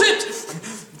 use it.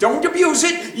 Don't abuse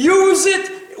it. Use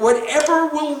it. Whatever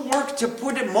will work to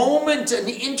put a moment, an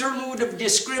interlude of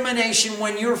discrimination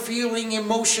when you're feeling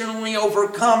emotionally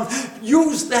overcome,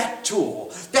 use that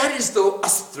tool. That is the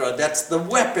astra, that's the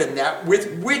weapon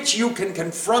with which you can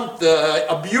confront the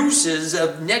abuses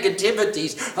of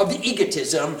negativities, of the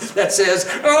egotism that says,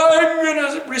 I'm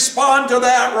going to respond to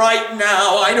that right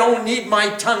now. I don't need my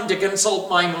tongue to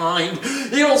consult my mind.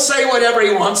 He'll say whatever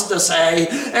he wants to say,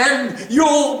 and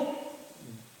you'll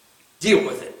deal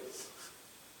with it.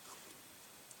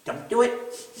 Don't do it.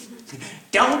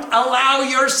 Don't allow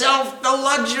yourself the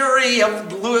luxury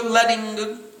of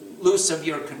letting loose of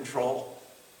your control.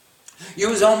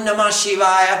 Use Om Namah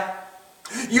Shivaya.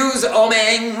 Use Om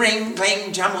Eng Ring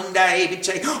Kling Chamundai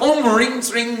Vichai. Om Ring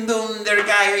Sring Dun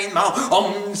Dergai Ma.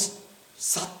 Om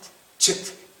Sat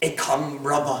Chit Ekam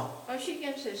Brahma. Oh, she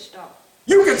can say stop.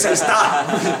 You can say stop.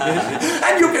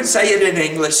 And you can say it in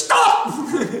English. Stop.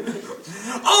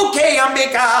 Okay,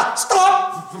 Ambika,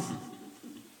 stop.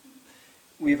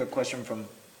 We have a question from...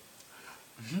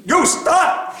 You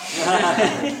stop!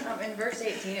 In verse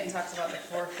 18, it talks about the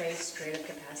four-phase creative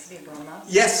capacity of Brahma.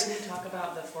 Yes. Can you talk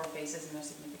about the four phases and their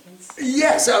significance?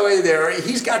 Yes,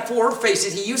 he's got 4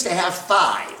 faces. He used to have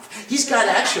 5. He's got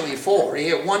actually 4.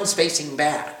 One's facing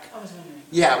back. I was wondering.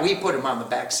 Yeah, we put him on the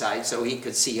backside so he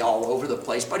could see all over the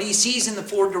place. But he sees in the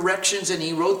 4 directions, and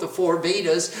he wrote the 4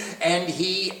 Vedas, and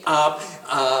he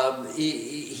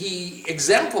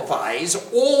exemplifies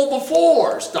all the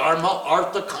 4s: Dharma,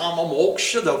 Artha, Kama,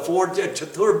 Moksha, the 4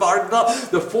 Chaturvarga,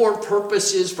 the 4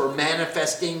 purposes for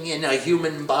manifesting in a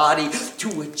human body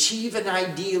to achieve an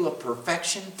ideal of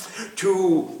perfection,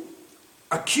 to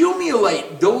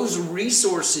accumulate those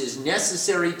resources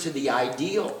necessary to the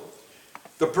ideal.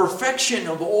 The perfection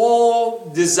of all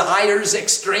desires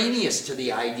extraneous to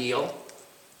the ideal,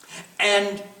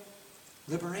 and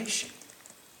liberation.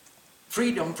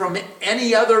 Freedom from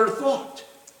any other thought.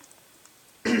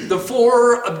 The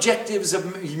 4 objectives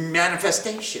of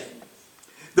manifestation.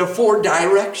 The 4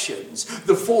 directions.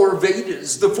 The 4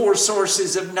 Vedas. The 4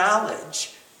 sources of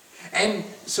knowledge. And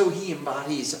so he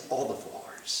embodies all the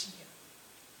 4s.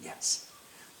 Yes.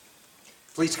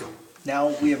 Please go. Now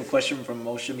we have a question from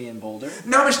Moshami in Boulder.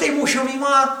 Namaste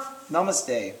Mushomima.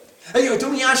 Namaste. Ayo,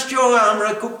 tumi ascho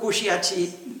amra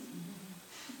kukushiachi.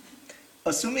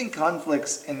 Assuming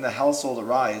conflicts in the household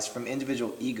arise from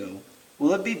individual ego,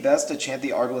 will it be best to chant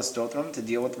the Argala Stotram to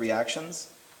deal with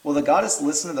reactions? Will the goddess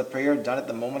listen to the prayer done at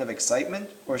the moment of excitement,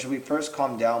 or should we first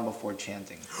calm down before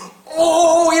chanting?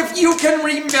 Oh, if you can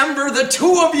remember, the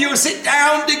 2 of you sit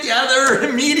down together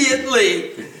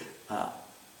immediately.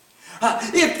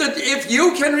 If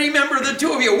you can remember, the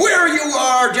 2 of you, where you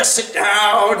are, just sit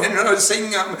down and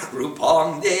sing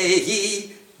Rupam Dehi,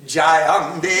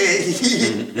 Jayam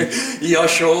Dehi,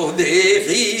 Yasho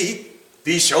Dehi,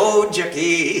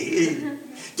 Vishojaki.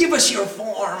 Give us your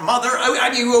form, Mother. I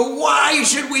mean, why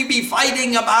should we be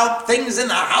fighting about things in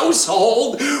the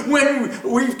household when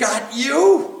we've got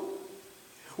you?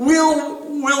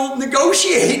 We'll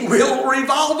negotiate. We'll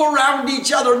revolve around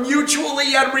each other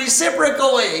mutually and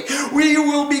reciprocally. We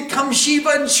will become Shiva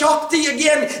and Shakti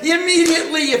again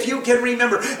immediately, if you can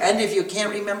remember. And if you can't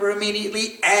remember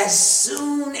immediately, as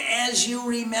soon as you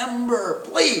remember,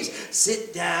 please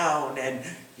sit down and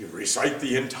you recite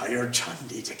the entire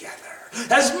Chandi together.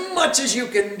 As much as you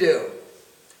can do.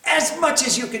 As much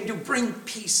as you can do, bring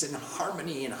peace and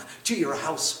harmony to your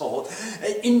household.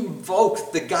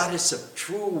 Invoke the goddess of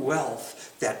true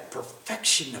wealth, that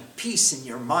perfection of peace in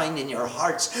your mind and your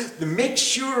hearts. Make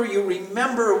sure you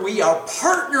remember we are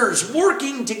partners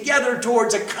working together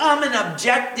towards a common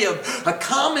objective, a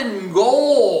common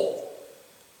goal.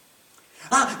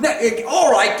 Now,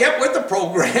 all right, get with the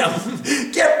program.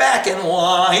 Get back in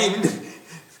line.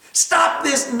 Stop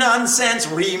this nonsense.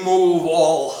 Remove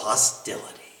all hostility.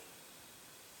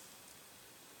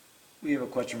 We have a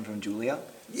question from Julia.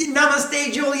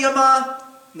 Namaste, Julia Ma.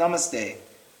 Namaste.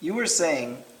 You were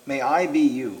saying, may I be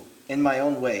you, in my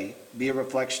own way, be a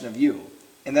reflection of you,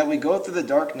 and that we go through the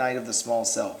dark night of the small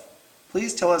self.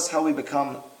 Please tell us how we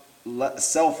become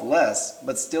selfless,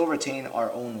 but still retain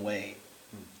our own way.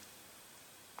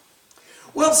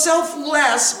 Well,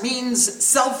 selfless means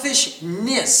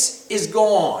selfishness is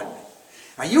gone.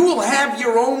 Now, you will have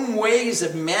your own ways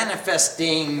of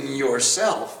manifesting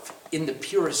yourself in the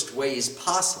purest ways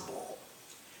possible,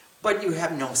 but you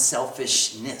have no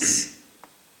selfishness.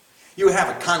 You have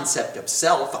a concept of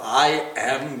self. I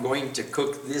am going to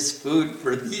cook this food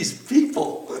for these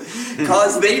people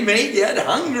because they may get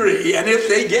hungry, and if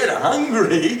they get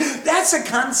hungry, that's a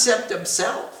concept of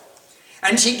self.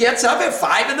 And she gets up at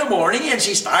 5 in the morning and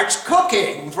she starts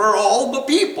cooking for all the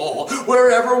people.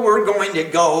 Wherever we're going to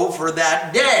go for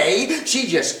that day, she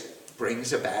just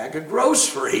brings a bag of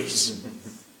groceries.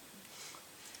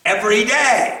 Every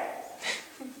day.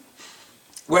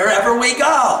 Wherever we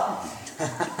go.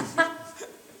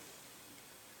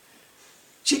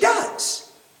 She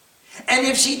does. And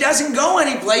if she doesn't go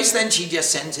anyplace, then she just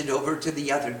sends it over to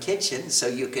the other kitchen so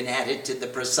you can add it to the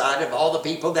prasad of all the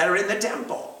people that are in the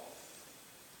temple.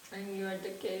 And you are the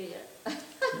carrier.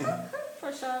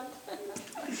 For sure.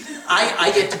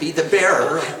 I get to be the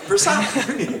bearer of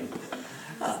prasad.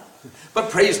 But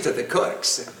praise to the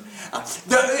cooks.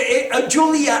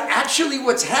 Julia, actually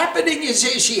what's happening is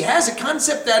she has a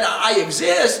concept that I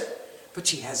exist, but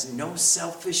she has no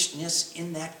selfishness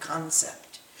in that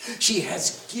concept. She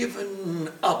has given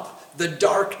up the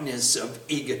darkness of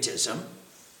egotism,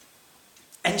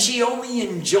 and she only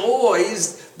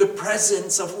enjoys the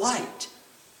presence of light.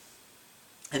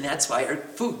 And that's why her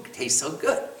food tastes so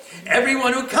good.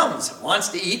 Everyone who comes wants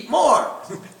to eat more.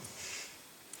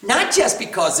 Not just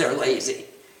because they're lazy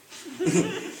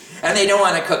and they don't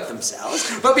want to cook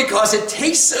themselves, but because it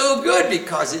tastes so good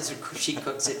because she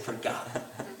cooks it for God.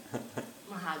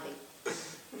 Mahali.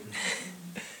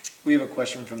 We have a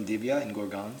question from Divya in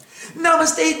Gorgan.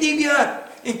 Namaste, Divya.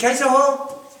 In kaisa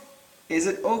ho? Is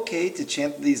it okay to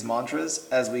chant these mantras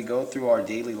as we go through our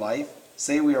daily life?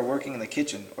 Say we are working in the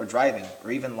kitchen, or driving, or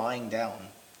even lying down.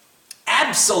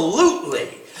 Absolutely.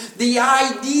 The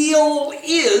ideal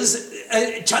is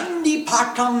Chandi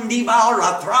Pakam Diva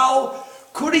Ratrao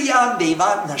Kuriya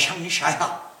Deva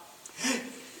Nashamishaya.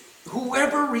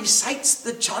 Whoever recites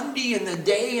the Chandi in the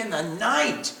day and the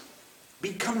night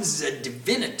becomes a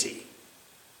divinity.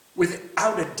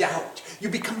 Without a doubt, you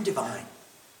become divine.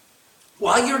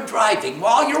 While you're driving,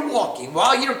 while you're walking,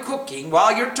 while you're cooking,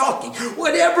 while you're talking,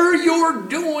 whatever you're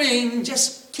doing,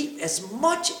 just keep as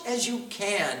much as you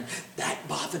can that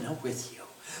bhavana with you.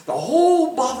 The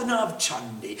whole bhavana of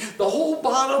Chandi, the whole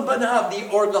bhavana of the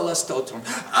Orgala Stotram.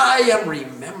 I am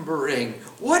remembering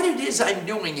what it is I'm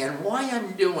doing and why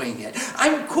I'm doing it.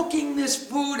 I'm cooking this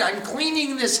food, I'm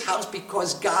cleaning this house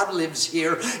because God lives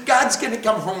here. God's going to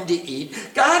come home to eat.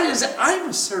 I'm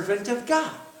a servant of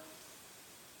God.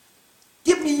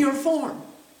 Give me your form.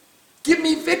 Give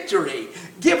me victory.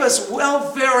 Give us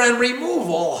welfare and remove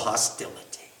all hostility.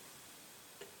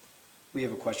 We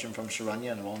have a question from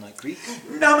Sharanya in Walnut Creek.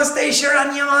 Namaste,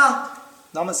 Sharanya.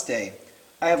 Namaste.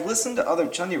 I have listened to other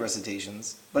Chandi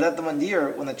recitations, but at the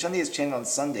mandir, when the Chandi is chanted on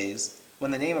Sundays, when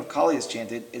the name of Kali is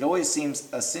chanted, it always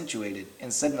seems accentuated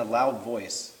and said in a loud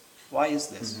voice. Why is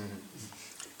this?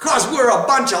 Because we're a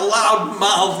bunch of loud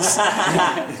mouths.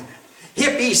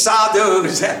 Hippie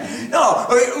sadhus. No,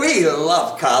 we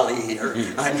love Kali here.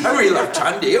 We love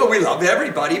Chandi. We love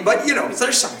everybody. But,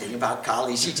 there's something about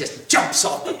Kali. She just jumps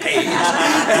off the page.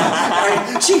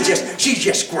 She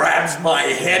just grabs my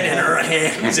head in her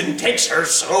hands and takes her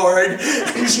sword,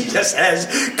 and she just says,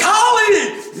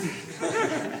 Kali!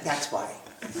 That's why.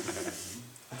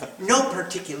 No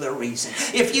particular reason.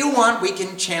 If you want, we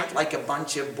can chant like a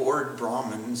bunch of bored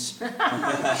Brahmins with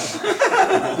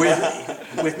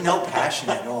no passion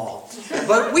at all.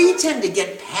 But we tend to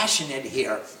get passionate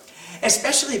here,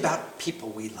 especially about people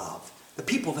we love, the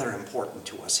people that are important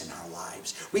to us in our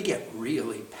lives. We get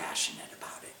really passionate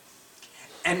about it.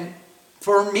 And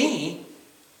for me,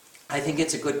 I think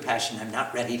it's a good passion I'm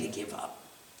not ready to give up.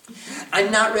 I'm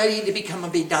not ready to become a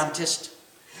Vedantist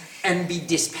and be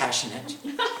dispassionate.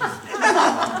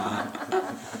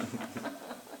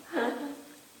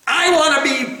 I want to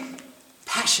be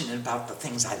passionate about the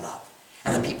things I love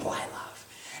and the people I love.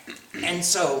 And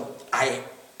so I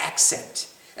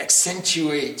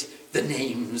accentuate the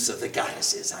names of the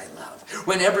goddesses I love.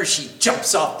 Whenever she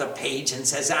jumps off the page and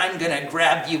says, I'm going to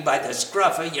grab you by the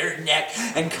scruff of your neck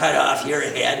and cut off your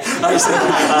head, I say,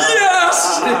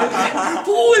 yes,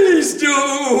 please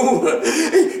do.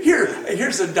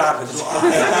 Here's a dotted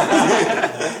line.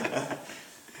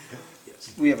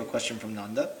 We have a question from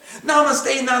Nanda.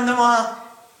 Namaste, Nandama.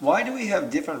 Why do we have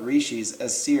different rishis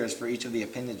as seers for each of the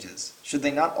appendages? Should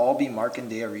they not all be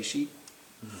Markandeya Rishi?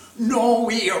 No,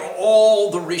 we are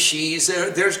all the rishis.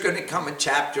 There's going to come a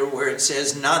chapter where it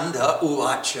says Nanda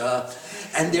Uvacha,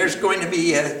 and there's going to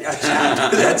be a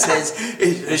chapter that says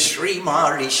Sri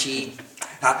Maharishi.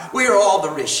 We're all the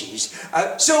rishis.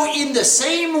 So in the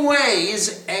same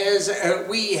ways as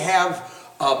we have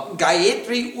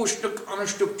Gayatri, Ushtuk,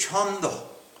 Anushtuk, Chanda,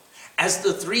 as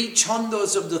the three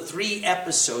chandas of the three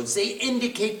episodes, they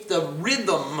indicate the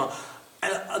rhythm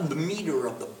and the meter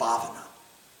of the bhavana.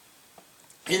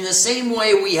 In the same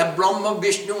way, we have Brahma,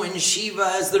 Vishnu, and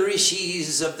Shiva as the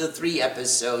rishis of the three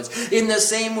episodes. In the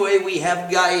same way, we have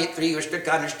Gayatri,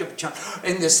 Ushtakanashtup.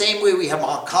 In the same way, we have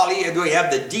Akali, we have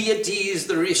the deities,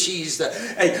 the rishis.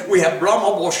 We have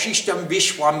Brahma, Vashishtam,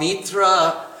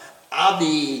 Vishwamitra,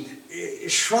 Adi,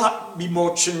 Shrat,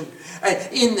 Vimochan.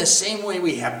 In the same way,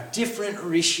 we have different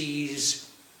rishis.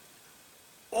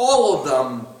 All of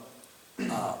them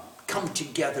come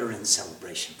together in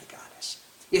celebration of the goddess.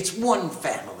 It's one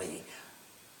family,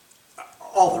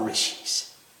 all the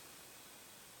rishis.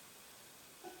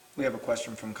 We have a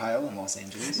question from Kyle in Los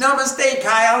Angeles. Namaste,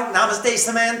 Kyle. Namaste,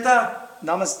 Samantha.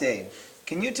 Namaste.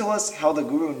 Can you tell us how the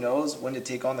guru knows when to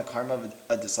take on the karma of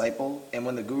a disciple, and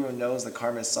when the guru knows the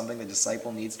karma is something the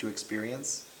disciple needs to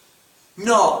experience?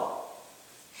 No.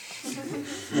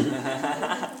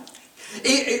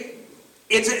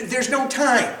 There's no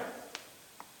time.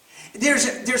 There's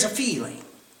a feeling.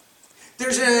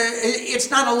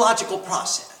 It's not a logical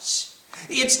process.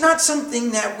 It's not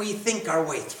something that we think our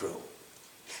way through.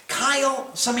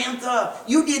 Kyle, Samantha,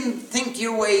 you didn't think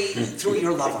your way through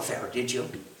your love affair, did you?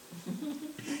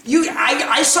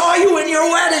 I saw you in your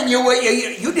wedding.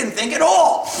 You didn't think at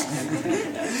all.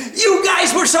 You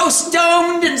guys were so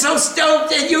stoned and so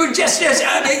stoked, and you just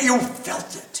you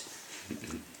felt it.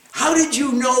 How did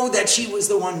you know that she was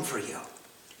the one for you?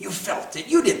 You felt it.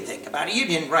 You didn't think about it. You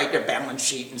didn't write a balance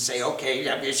sheet and say,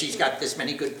 okay, she's got this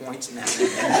many good points and that.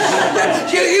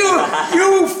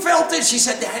 You felt it. She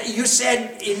said that. You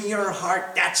said in your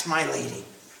heart, that's my lady.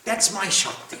 That's my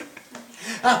Shakti.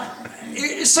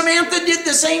 Samantha did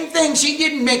the same thing. She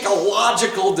didn't make a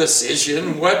logical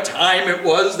decision what time it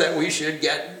was that we should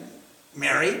get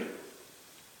married.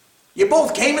 You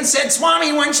both came and said,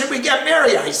 Swami, when should we get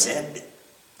married? I said,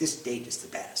 this date is the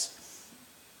best.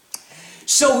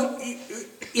 So,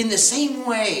 in the same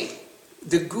way,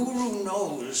 the guru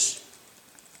knows,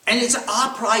 and it's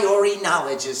a priori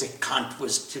knowledge, as Kant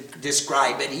was to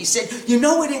describe it. He said, you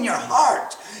know it in your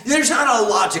heart. There's not a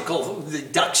logical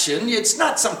deduction. It's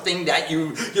not something that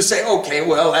you say, okay,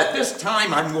 well, at this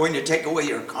time I'm going to take away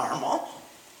your karma.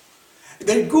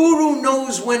 The guru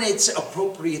knows when it's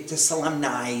appropriate to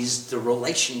solemnize the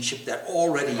relationship that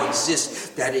already exists,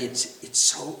 that it's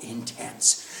so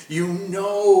intense. You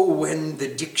know when the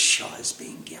diksha is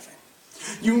being given.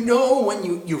 You know when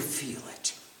you feel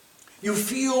it. You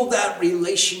feel that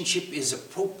relationship is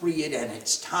appropriate and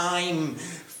it's time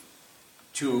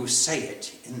to say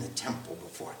it in the temple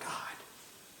before God.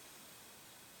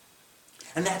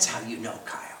 And that's how you know,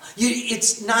 Kyle.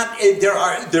 It's not,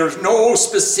 there's no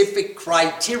specific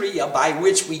criteria by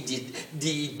which we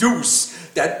deduce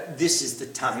that this is the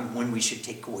time when we should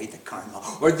take away the karma,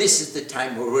 or this is the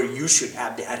time where you should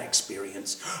have that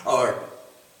experience, or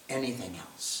anything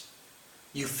else.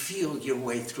 You feel your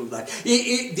way through life.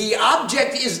 The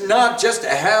object is not just to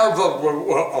have a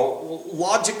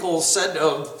logical set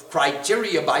of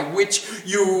criteria by which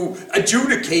you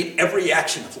adjudicate every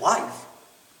action of life.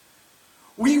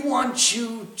 We want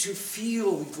you to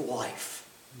feel life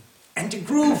and to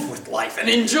groove with life and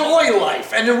enjoy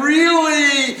life and to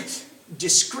really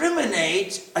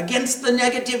discriminate against the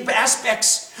negative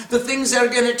aspects, the things that are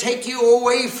going to take you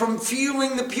away from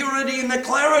feeling the purity and the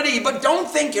clarity. But don't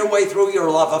think your way through your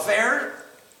love affair.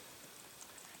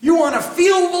 You want to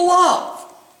feel the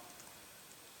love.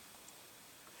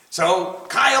 So,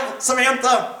 Kyle,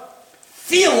 Samantha,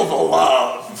 feel the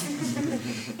love.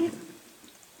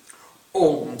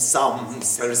 Om Sam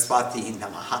Saraswati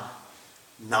Namaha.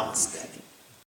 Namaste.